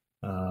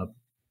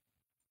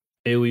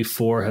 AoE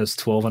 4 has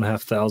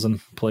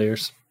 12,500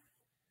 players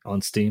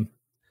on Steam.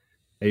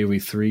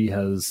 AoE 3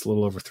 has a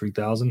little over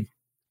 3,000.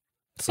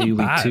 That's not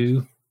bad.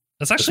 2,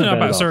 that's actually not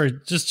bad. Sorry,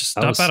 just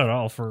not bad at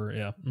all for,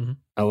 yeah. Mm-hmm.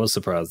 I was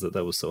surprised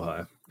that was so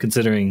high,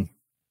 considering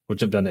we'll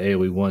jump down to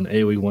AoE 1.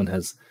 AoE 1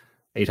 has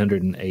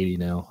 880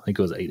 now. I think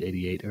it was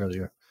 888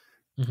 earlier.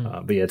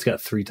 Mm-hmm. But yeah, it's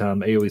got 3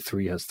 times. AoE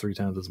 3 has 3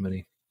 times as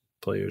many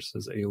players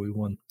as AoE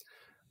 1.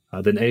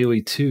 Then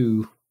AoE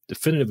 2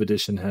 Definitive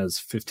Edition has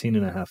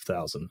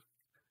 15,500.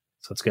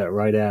 So it's got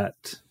right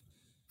at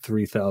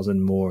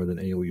 3,000 more than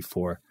AoE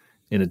 4.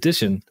 In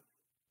addition,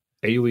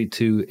 AoE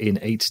 2 in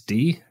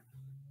HD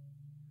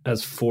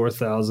has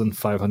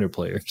 4,500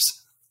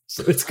 players.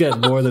 So it's got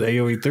more than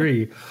AoE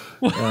 3.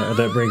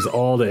 That brings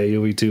all the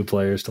AoE 2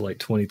 players to like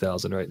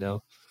 20,000 right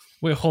now.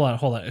 Wait, hold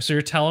on. So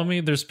you're telling me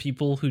there's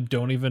people who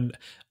don't even,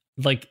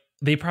 like,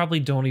 they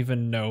probably don't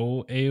even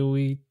know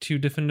AoE 2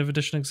 Definitive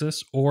Edition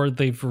exists, or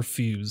they've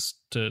refused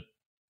to?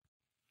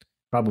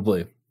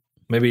 Probably.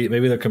 Maybe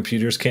their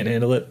computers can't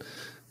handle it,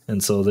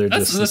 and so they're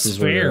that's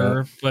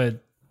fair.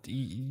 But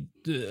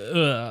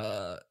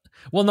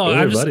well, no,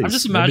 I'm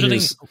just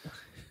imagining.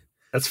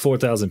 That's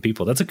 4,000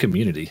 people. That's a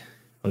community.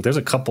 Like, there's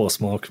a couple of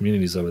small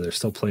communities over there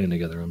still playing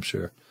together, I'm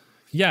sure.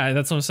 Yeah,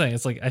 that's what I'm saying.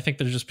 It's like, I think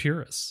they're just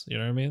purists. You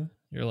know what I mean?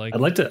 You're like,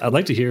 I'd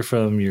like to hear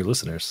from your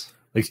listeners.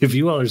 Like, if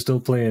you all are still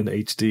playing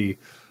HD,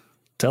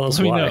 tell us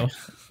why.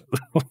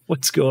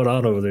 What's going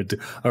on over there?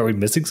 Are we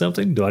missing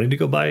something? Do I need to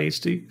go buy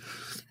HD?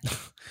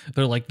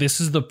 They're like,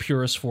 this is the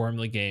purest form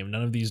of the game.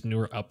 None of these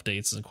newer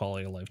updates and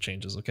quality of life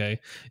changes.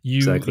 Okay,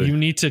 you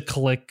need to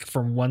click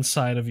from one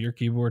side of your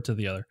keyboard to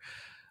the other.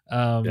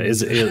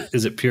 Is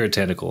it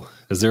puritanical?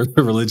 Is there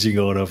a religion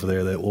going over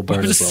there that will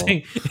burn us all?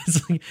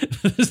 It's like,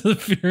 there's the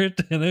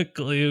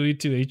puritanical AoE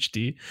 2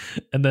 HD,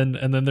 and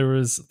then there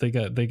was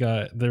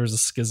there was a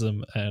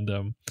schism, and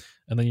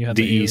then you had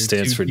the E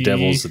stands for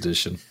Devil's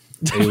Edition.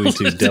 AoE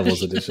 2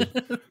 Devil's Edition.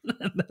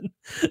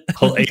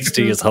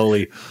 HD is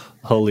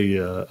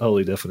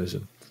holy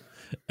definition.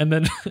 And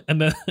then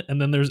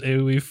there's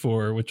AoE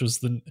 4, which was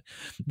the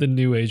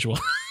new age one.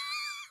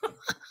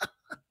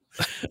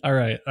 All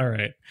right.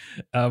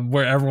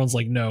 Where everyone's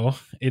like, no,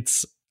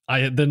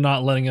 they're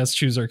not letting us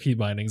choose our key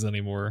bindings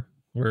anymore.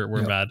 We're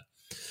mad.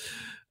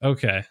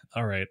 Okay.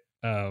 All right.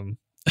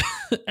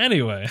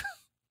 Anyway,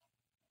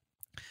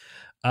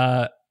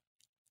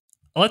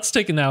 let's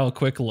take now a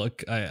quick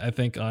look. I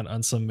think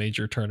on some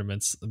major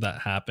tournaments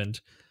that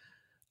happened.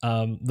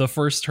 The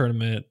first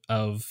tournament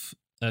of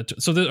I'm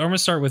going to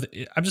start with.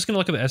 I'm just going to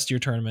look at the S tier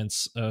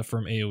tournaments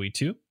from AOE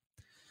 2.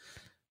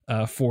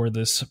 For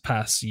this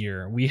past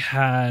year, we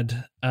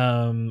had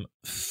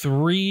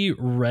 3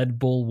 Red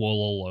Bull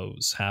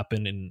Wololos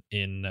happen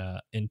in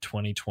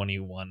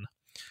 2021.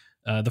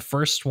 The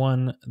first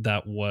one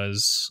that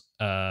was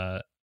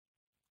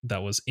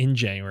in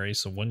January,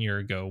 so 1 year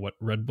ago. What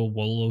Red Bull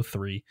Wololo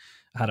 3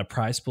 had a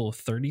prize pool of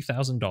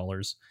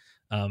 $30,000,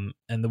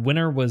 and the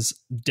winner was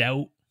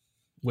Doubt,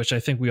 which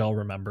I think we all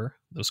remember,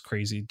 those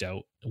crazy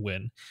Doubt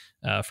win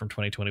from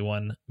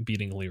 2021,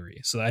 beating Leary.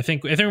 So I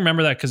think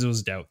remember that because it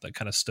was Doubt that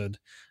kind of stood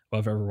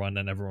above everyone,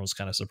 and everyone was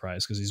kind of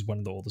surprised because he's one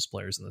of the oldest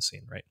players in the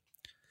scene, right?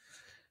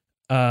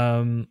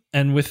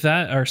 And with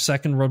that, our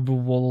second Red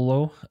Bull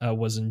Wololo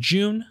was in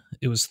June.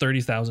 It was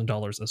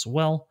 $30,000 as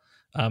well.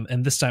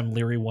 And this time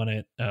Leary won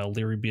it,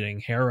 Leary beating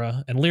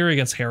Hera. And Leary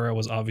against Hera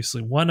was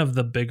obviously one of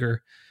the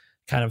bigger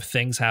kind of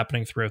things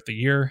happening throughout the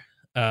year.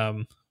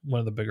 One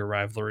of the bigger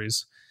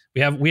rivalries. We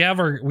have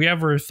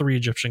our 3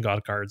 Egyptian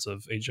god cards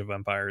of Age of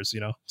Empires,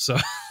 so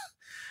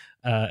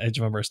Age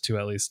of Empires 2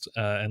 at least,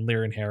 and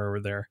Lear and Hera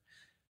were there,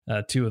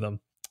 2 of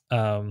them.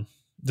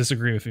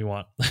 Disagree if you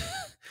want.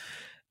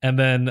 And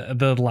then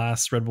the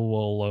last Red Bull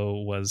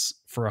Wolo was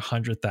for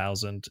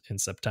 100,000 in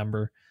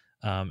September,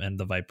 and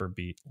the Viper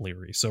beat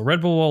Leary. So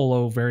Red Bull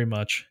Wolo very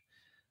much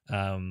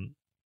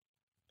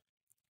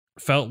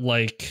felt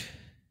like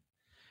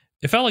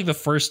the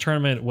first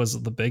tournament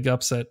was the big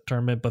upset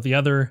tournament, but the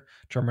other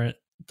tournament.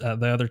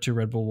 The other 2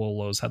 Red Bull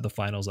Wolos had the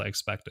finals I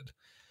expected.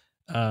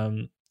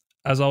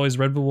 As always,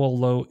 Red Bull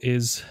Wolo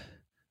is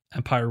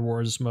Empire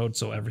Wars mode,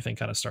 so everything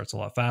kind of starts a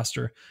lot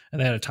faster. And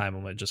they had a time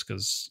limit just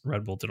because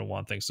Red Bull didn't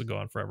want things to go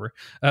on forever.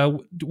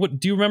 Do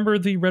you remember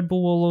the Red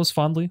Bull Wolos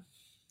fondly?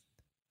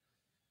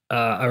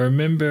 I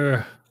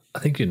remember. I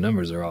think your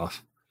numbers are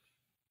off.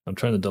 I'm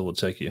trying to double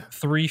check you.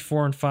 3,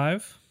 4, and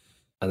 5.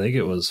 I think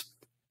it was.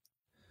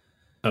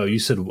 Oh, you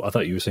said. I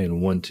thought you were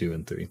saying 1, 2,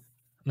 and 3.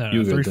 No,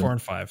 3, 4,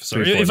 and 5.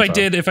 Sorry, if I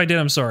did,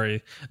 I'm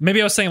sorry. Maybe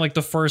I was saying like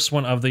the first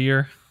one of the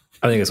year.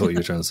 I think that's what you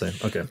were trying to say.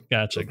 Okay,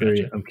 gotcha.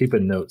 I'm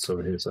keeping notes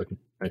over here so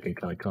I can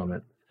kind of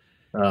comment.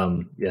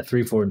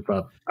 3, 4, and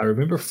 5. I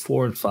remember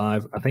 4 and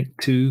 5. I think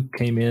 2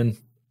 came in,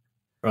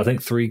 or I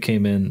think 3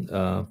 came in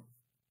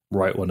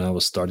right when I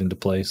was starting to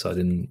play, so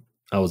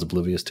I was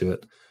oblivious to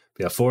it.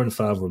 But yeah, 4 and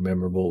 5 were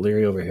memorable.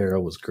 Leary over Hera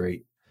was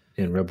great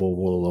in Red Bull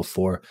Wololo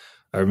 4.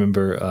 I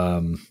remember.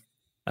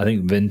 I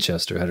think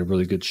Vinchester had a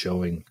really good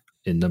showing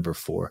in number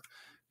 4,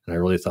 and I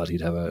really thought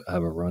he'd have a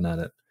run at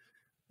it.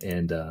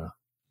 And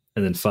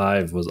then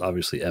 5 was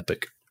obviously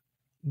epic.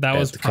 That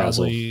was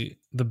probably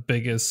the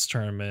biggest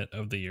tournament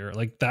of the year.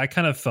 Like that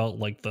kind of felt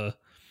like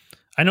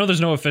I know there's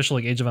no official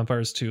like Age of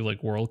Empires 2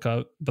 like World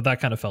Cup, but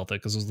that kind of felt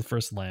it because it was the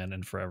first LAN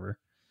in forever.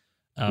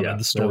 And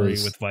the story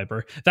with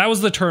Viper. That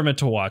was the tournament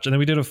to watch, and then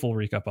we did a full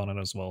recap on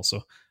it as well.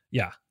 So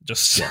that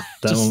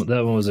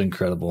one was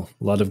incredible.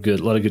 A lot of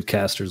good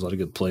casters, a lot of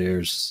good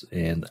players,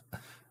 and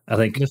I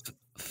think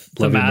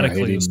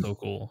thematically it was so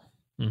cool.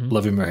 Mm-hmm.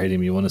 Love him or hate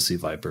him, you want to see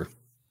Viper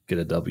get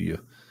a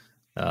W.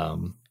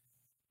 That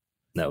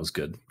was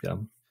good. Yeah,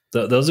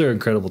 those are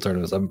incredible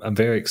tournaments. I'm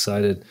very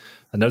excited.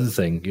 Another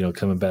thing,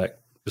 coming back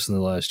just in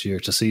the last year,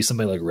 to see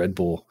somebody like Red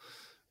Bull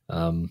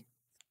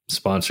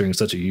sponsoring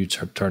such a huge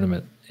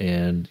tournament,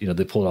 and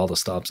they pulled all the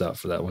stops out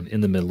for that one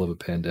in the middle of a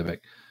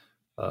pandemic.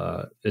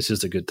 It's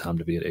just a good time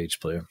to be an Age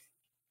player.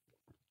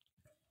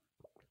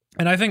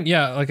 And I think,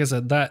 like I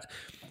said, that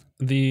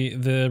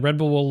the Red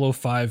Bull Wolo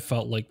 5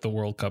 felt like the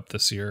World Cup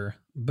this year.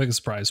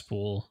 Biggest prize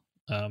pool,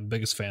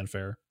 biggest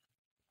fanfare,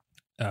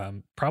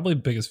 probably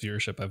biggest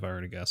viewership I've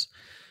already guessed.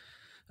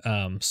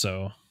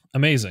 So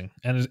amazing.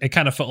 And it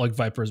kind of felt like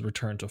Viper's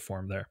return to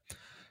form there.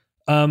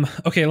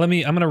 Okay, I'm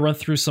going to run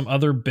through some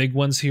other big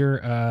ones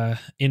here.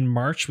 In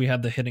March, we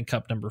had the Hidden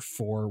Cup number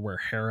 4, where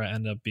Hera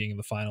ended up being in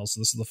the finals. So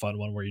this is the fun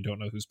one where you don't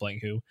know who's playing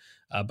who.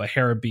 But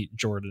Hera beat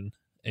Jordan,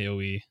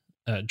 AOE.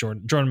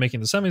 Jordan making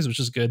the semis, which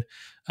is good,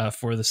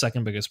 for the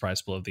second biggest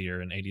prize pool of the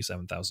year and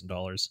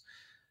 $87,000.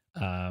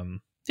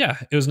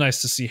 It was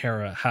nice to see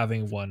Hera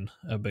having won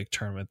a big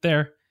tournament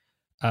there.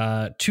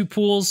 2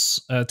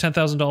 pools,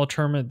 $10,000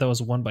 tournament that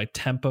was won by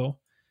Tempo.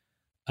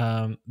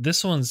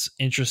 This one's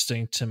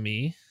interesting to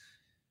me.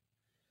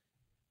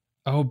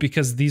 Oh,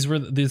 because this were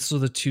the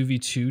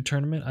 2v2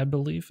 tournament, I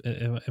believe.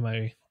 Am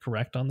I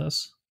correct on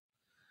this?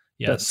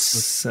 Yes, that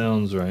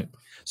sounds right.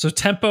 So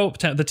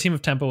the team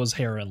of Tempo was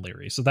Hera and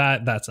Leary. So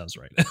that sounds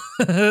right.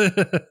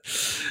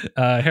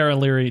 Hera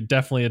and Leary,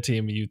 definitely a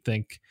team you'd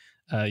think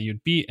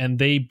you'd beat, and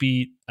they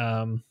beat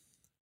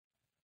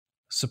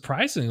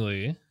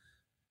surprisingly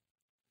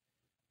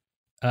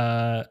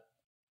a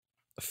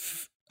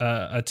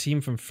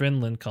team from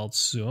Finland called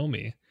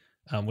Suomi,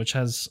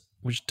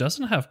 which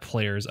doesn't have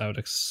players I would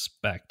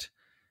expect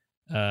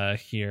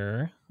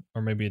here,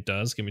 or maybe it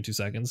does. Give me 2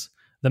 seconds.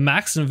 The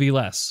Max and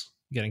VLS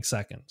getting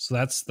second, so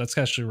that's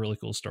actually a really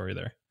cool story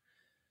there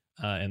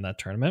in that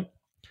tournament.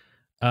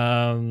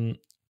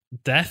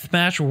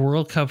 Deathmatch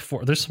World Cup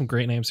 4. There's some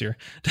great names here.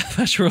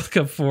 Deathmatch World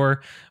Cup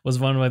 4 was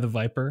won by the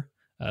Viper.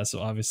 So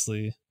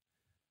obviously,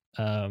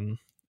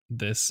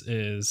 this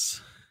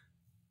is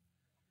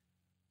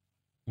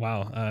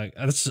wow.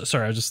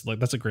 Sorry, I just like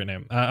that's a great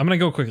name. I'm gonna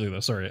go quickly though.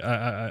 Sorry,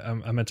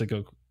 I meant to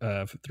go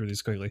through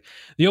these quickly.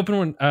 The open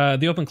one,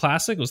 the Open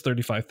Classic was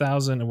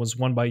 35,000 and was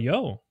won by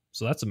Yo.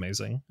 So that's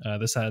amazing.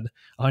 This had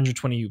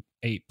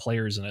 128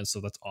 players in it,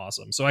 so that's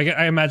awesome. So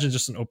I imagine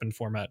just an open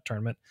format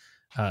tournament.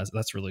 So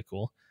that's really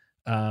cool.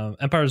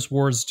 Empires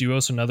Wars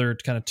Duos, another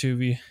kind of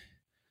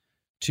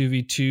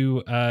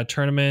 2v2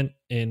 tournament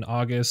in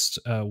August,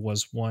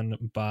 was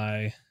won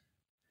by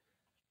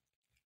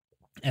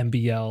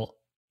MBL.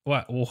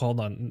 What? Well, hold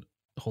on.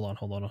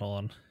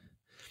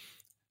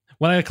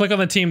 When I click on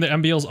the team, the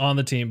MBL's on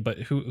the team, but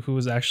who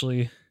was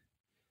actually?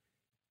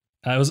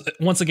 It was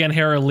once again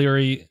Hera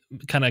Leary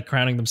kind of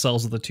crowning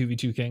themselves with the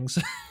 2v2 kings.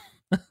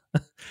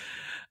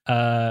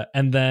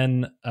 And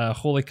then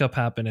Holy Cup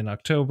happened in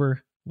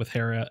October with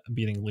Hera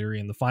beating Leary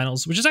in the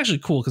finals, which is actually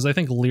cool because I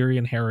think Leary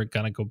and Hera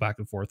kind of go back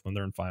and forth when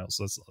they're in finals.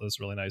 So that's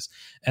really nice.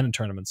 And in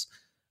tournaments.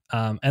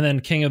 And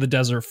then King of the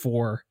Desert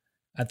 4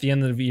 at the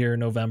end of the year,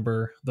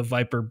 November, the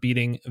Viper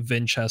beating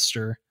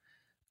Vinchester.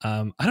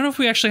 I don't know if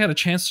we actually had a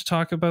chance to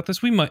talk about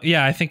this. We might.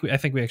 Yeah, I think we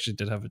actually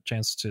did have a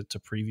chance to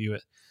preview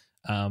it.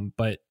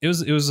 But it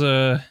was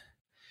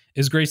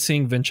great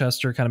seeing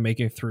Vinchester kind of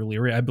making it through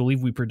Leary. I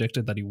believe we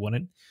predicted that he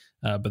wouldn't,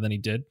 but then he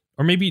did.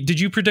 Or maybe did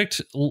you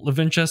predict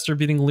Vinchester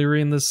beating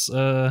Leary in this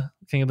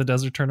King of the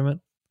Desert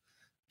tournament?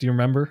 Do you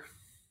remember?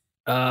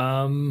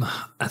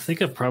 I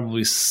think I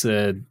probably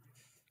said.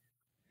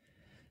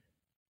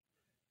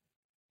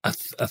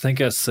 I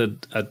think I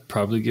said I'd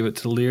probably give it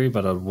to Leary,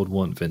 but I would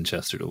want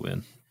Vinchester to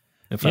win.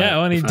 He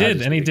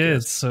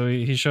did. So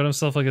he showed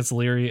himself against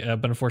Leary,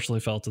 but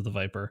unfortunately fell to the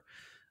Viper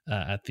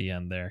at the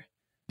end there.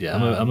 Yeah,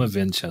 I'm a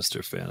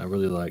Vinchester fan. I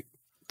really like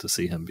to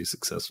see him be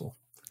successful.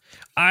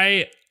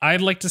 I'd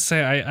like to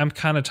say I'm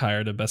kind of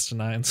tired of best of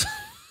nines.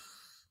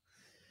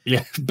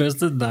 Yeah,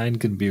 best of 9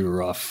 can be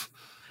rough.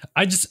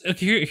 Here's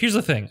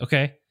the thing,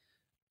 okay?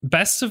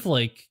 Best of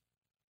like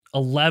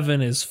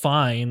 11 is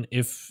fine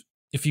if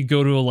you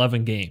go to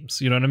 11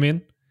 games, you know what I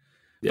mean?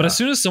 Yeah. But as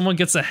soon as someone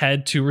gets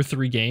ahead 2 or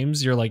 3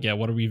 games, you're like, yeah,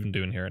 what are we even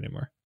doing here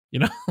anymore? You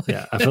know?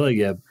 Yeah, I feel like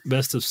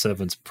best of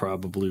 7's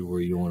probably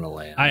where you want to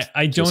land.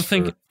 I don't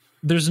think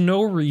there's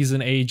no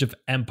reason Age of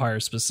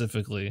Empires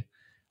specifically.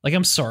 Like,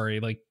 I'm sorry,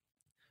 like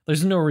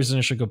there's no reason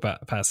it should go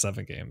past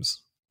 7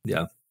 games.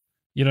 Yeah.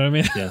 You know what I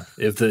mean? Yeah.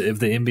 If the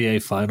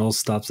NBA finals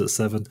stops at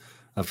 7,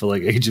 I feel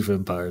like Age of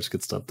Empires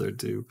could stop there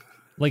too.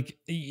 Like,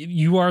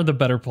 you are the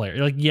better player.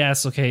 Like,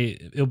 yes,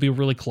 okay, it'll be a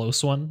really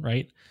close one,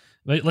 right?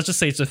 Let's just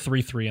say it's a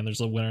 3-3 and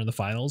there's a winner in the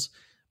finals.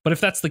 But if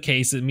that's the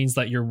case, it means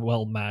that you're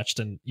well matched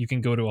and you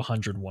can go to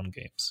 101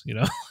 games, you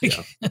know?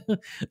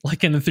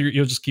 Like in the theory,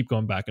 you'll just keep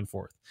going back and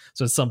forth.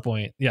 So at some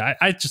point,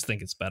 I just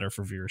think it's better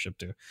for viewership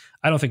too.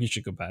 I don't think you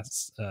should go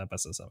past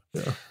best of 7.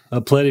 Yeah.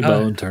 A Plenty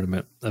Bone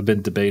tournament. I've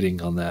been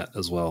debating on that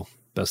as well.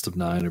 Best of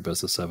 9 or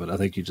best of 7. I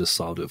think you just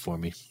solved it for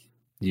me.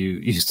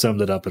 You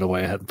summed it up in a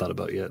way I hadn't thought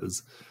about yet.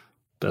 Is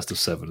best of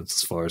 7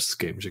 as far as this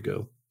game should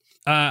go.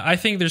 I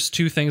think there's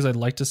 2 things I'd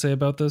like to say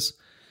about this.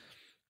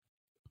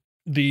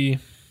 The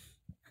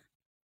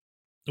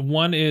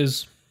one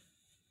is,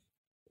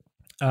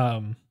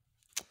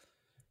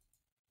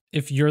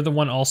 if you're the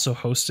one also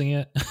hosting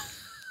it,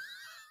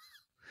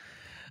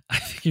 I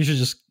think you should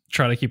just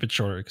try to keep it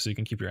shorter because you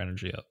can keep your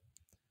energy up.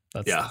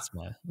 That's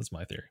my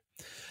theory.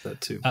 That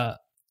too.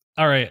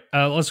 All right,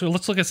 let's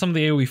look at some of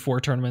the AoE 4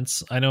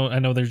 tournaments. I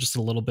know they're just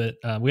a little bit.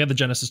 We had the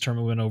Genesis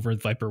tournament, we went over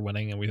Viper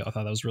winning, and we thought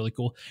that was really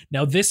cool.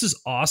 Now this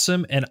is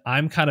awesome, and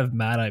I'm kind of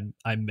mad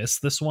I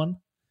missed this one.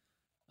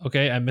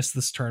 Okay, I missed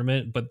this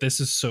tournament, but this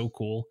is so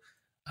cool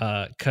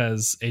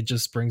because it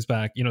just brings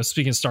back,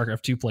 speaking of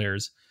StarCraft 2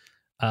 players.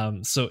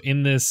 So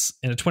in a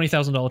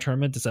 $20,000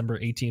 tournament, December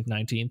 18th,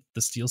 19th,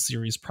 the Steel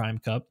Series Prime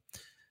Cup,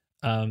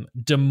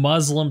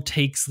 DeMuslim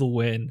takes the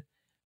win,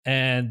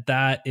 and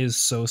that is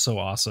so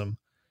awesome.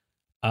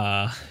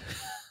 I'm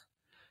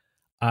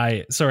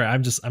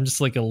just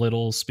like a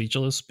little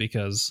speechless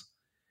because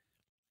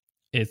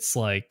it's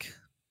like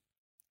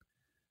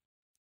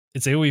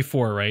it's AoE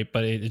 4, right?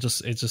 But it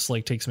just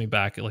like takes me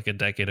back like a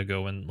decade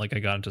ago when like I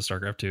got into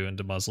StarCraft 2 and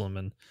DeMuslim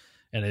and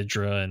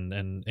Idra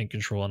and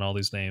Control and all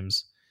these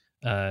names.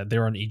 They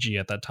were on EG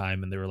at that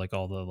time, and they were like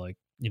all the like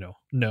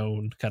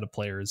known kind of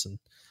players, and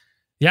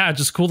yeah,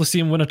 just cool to see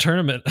him win a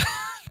tournament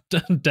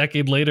a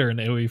decade later in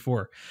AoE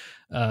 4.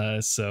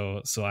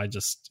 So I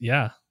just,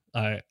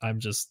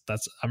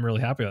 I'm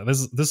really happy about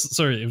this.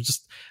 Sorry, it was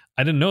just,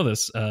 I didn't know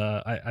this.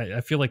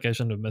 I feel like I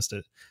shouldn't have missed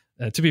it.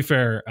 To be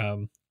fair,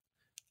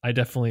 I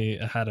definitely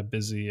had a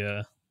busy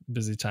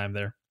time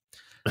there.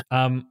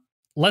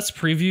 Let's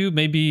preview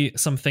maybe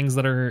some things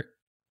that are,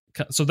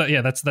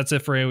 that's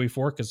it for AoE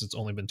 4 because it's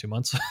only been 2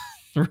 months,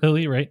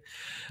 really, right?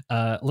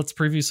 Let's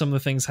preview some of the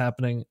things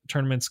happening,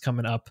 tournaments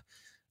coming up.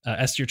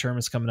 S-tier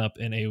tournaments coming up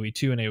in AoE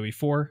 2 and AoE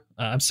 4.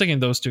 I'm sticking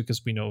those two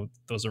because we know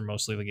those are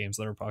mostly the games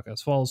that our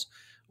podcast falls.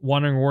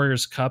 Wandering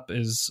Warriors Cup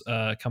is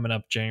coming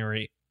up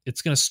January.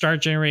 It's going to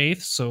start January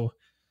 8th. So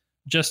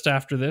just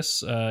after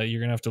this, you're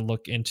going to have to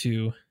look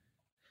into,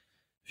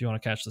 if you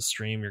want to catch the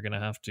stream, you're going to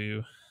have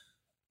to.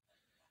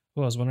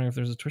 Oh, I was wondering if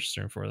there's a Twitch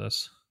stream for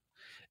this.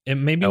 It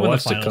may be when the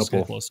finals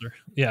get closer.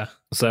 Yeah.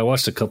 So I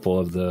watched a couple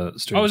of the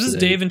streams. Oh, is this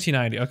today. Dave and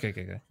T90? Okay.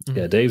 Mm-hmm.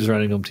 Yeah, Dave's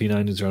running them.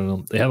 T90's running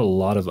them. They have a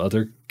lot of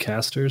other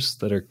casters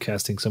that are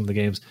casting some of the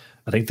games.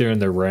 I think they're in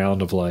their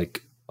round of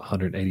like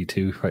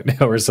 182 right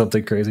now or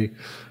something crazy.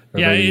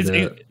 Yeah,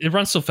 it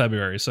runs till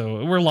February,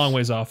 so we're a long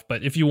ways off.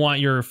 But if you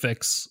want your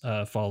fix,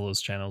 follow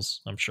those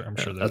channels. I'm sure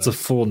that's a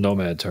full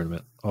Nomad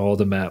tournament. All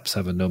the maps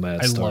have a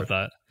Nomad. I love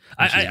that.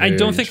 I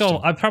don't think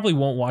I probably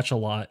won't watch a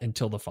lot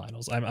until the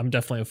finals. I'm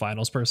definitely a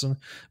finals person,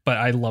 but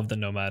I love the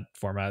Nomad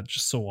format. It's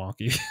just so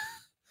wonky.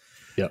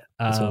 Yep,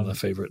 that's one of my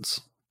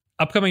favorites.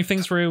 Upcoming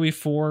things for AoE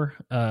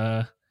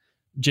 4,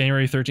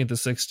 January 13th to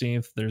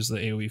 16th. There's the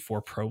AoE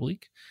 4 Pro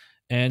League,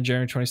 and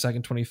January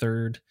 22nd,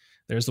 23rd.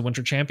 There's the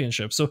Winter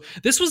Championship. So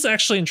this was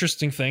actually an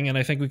interesting thing, and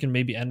I think we can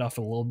maybe end off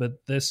a little bit.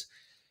 This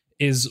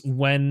is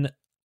when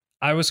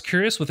I was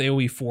curious with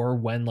AoE 4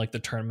 when like the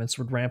tournaments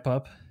would ramp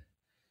up.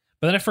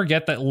 But then I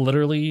forget that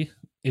literally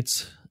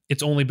it's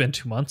only been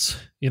 2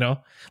 months, you know?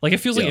 Like it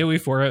feels like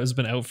AoE 4 has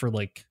been out for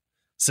like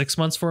 6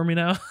 months for me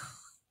now.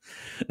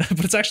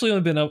 But it's actually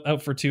only been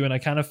out for 2, and I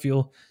kind of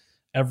feel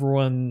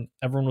everyone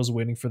was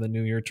waiting for the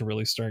new year to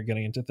really start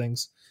getting into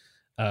things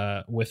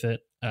with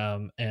it.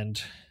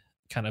 And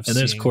kind of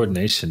there's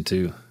coordination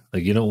too.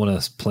 Like you don't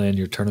want to plan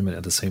your tournament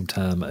at the same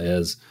time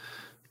as,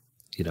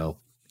 you know,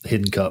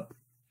 Hidden Cup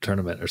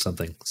tournament or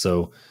something.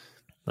 So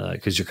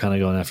because you're kind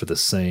of going after the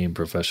same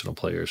professional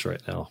players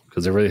right now,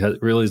 because there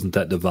really isn't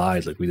that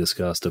divide like we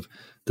discussed of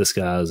this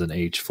guy is an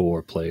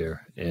H4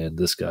 player and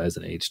this guy is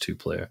an H2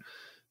 player.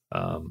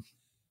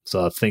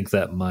 So I think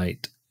that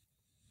might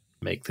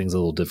make things a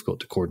little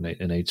difficult to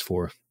coordinate in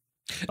H4.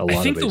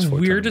 I think the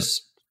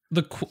weirdest,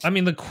 the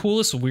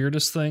coolest,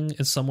 weirdest thing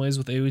in some ways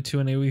with AoE 2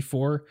 and AoE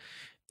 4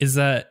 is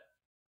that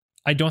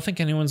I don't think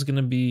anyone's going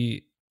to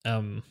be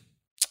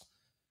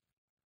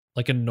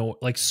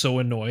so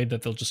annoyed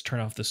that they'll just turn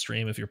off the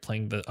stream if you're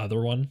playing the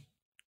other one.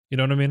 You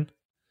know what I mean?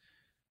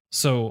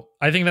 So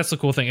I think that's the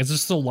cool thing. It's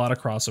just a lot of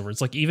crossover. It's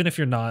like even if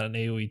you're not an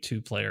AoE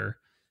 2 player,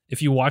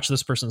 if you watch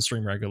this person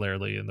stream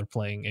regularly and they're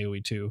playing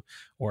AoE 2,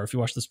 or if you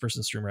watch this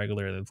person stream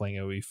regularly and they're playing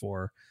AoE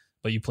 4,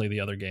 but you play the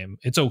other game,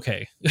 it's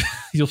okay.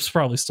 You'll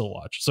probably still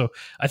watch. So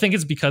I think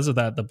it's because of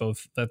that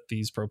that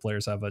these pro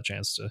players have a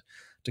chance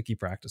to keep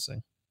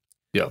practicing.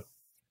 Yeah.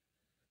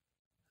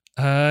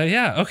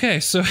 Yeah. Okay.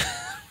 So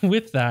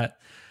with that,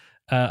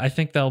 I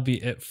think that'll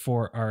be it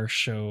for our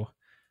show,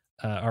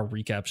 our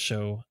recap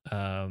show.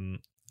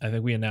 I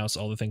think we announced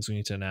all the things we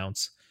need to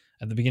announce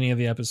at the beginning of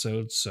the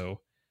episode. So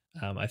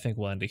I think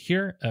we'll end it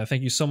here.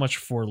 Thank you so much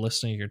for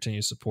listening, your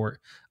continued support.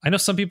 I know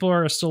some people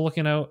are still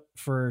looking out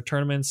for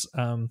tournaments.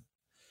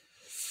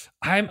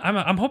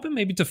 I'm hoping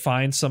maybe to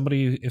find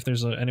somebody, if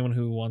there's anyone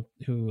who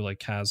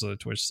has a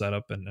Twitch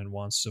setup and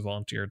wants to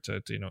volunteer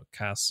to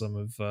cast some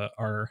of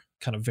our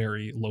kind of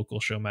very local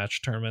show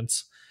match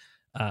tournaments,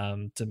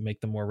 to make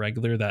them more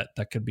regular.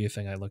 That could be a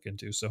thing I look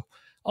into. So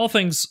all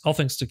things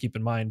to keep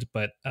in mind.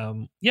 But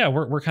yeah,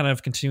 we're kind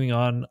of continuing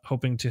on,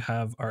 hoping to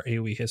have our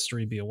AoE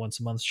history be a once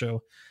a month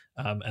show,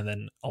 and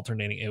then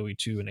alternating AoE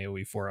 2 and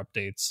AoE 4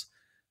 updates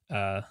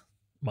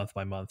month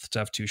by month to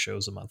have 2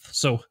 shows a month.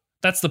 So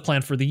that's the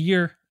plan for the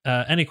year.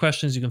 Any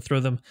questions, you can throw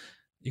them.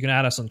 You can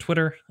add us on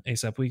Twitter,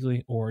 ASAP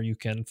Weekly, or you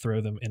can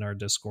throw them in our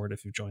Discord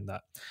if you've joined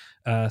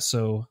that.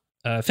 So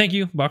thank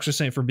you, Boxer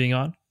Saint, for being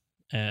on.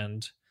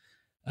 And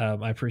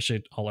I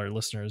appreciate all our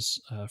listeners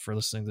for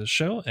listening to this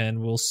show.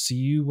 And we'll see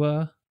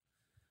you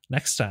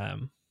next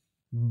time.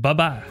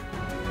 Bye-bye.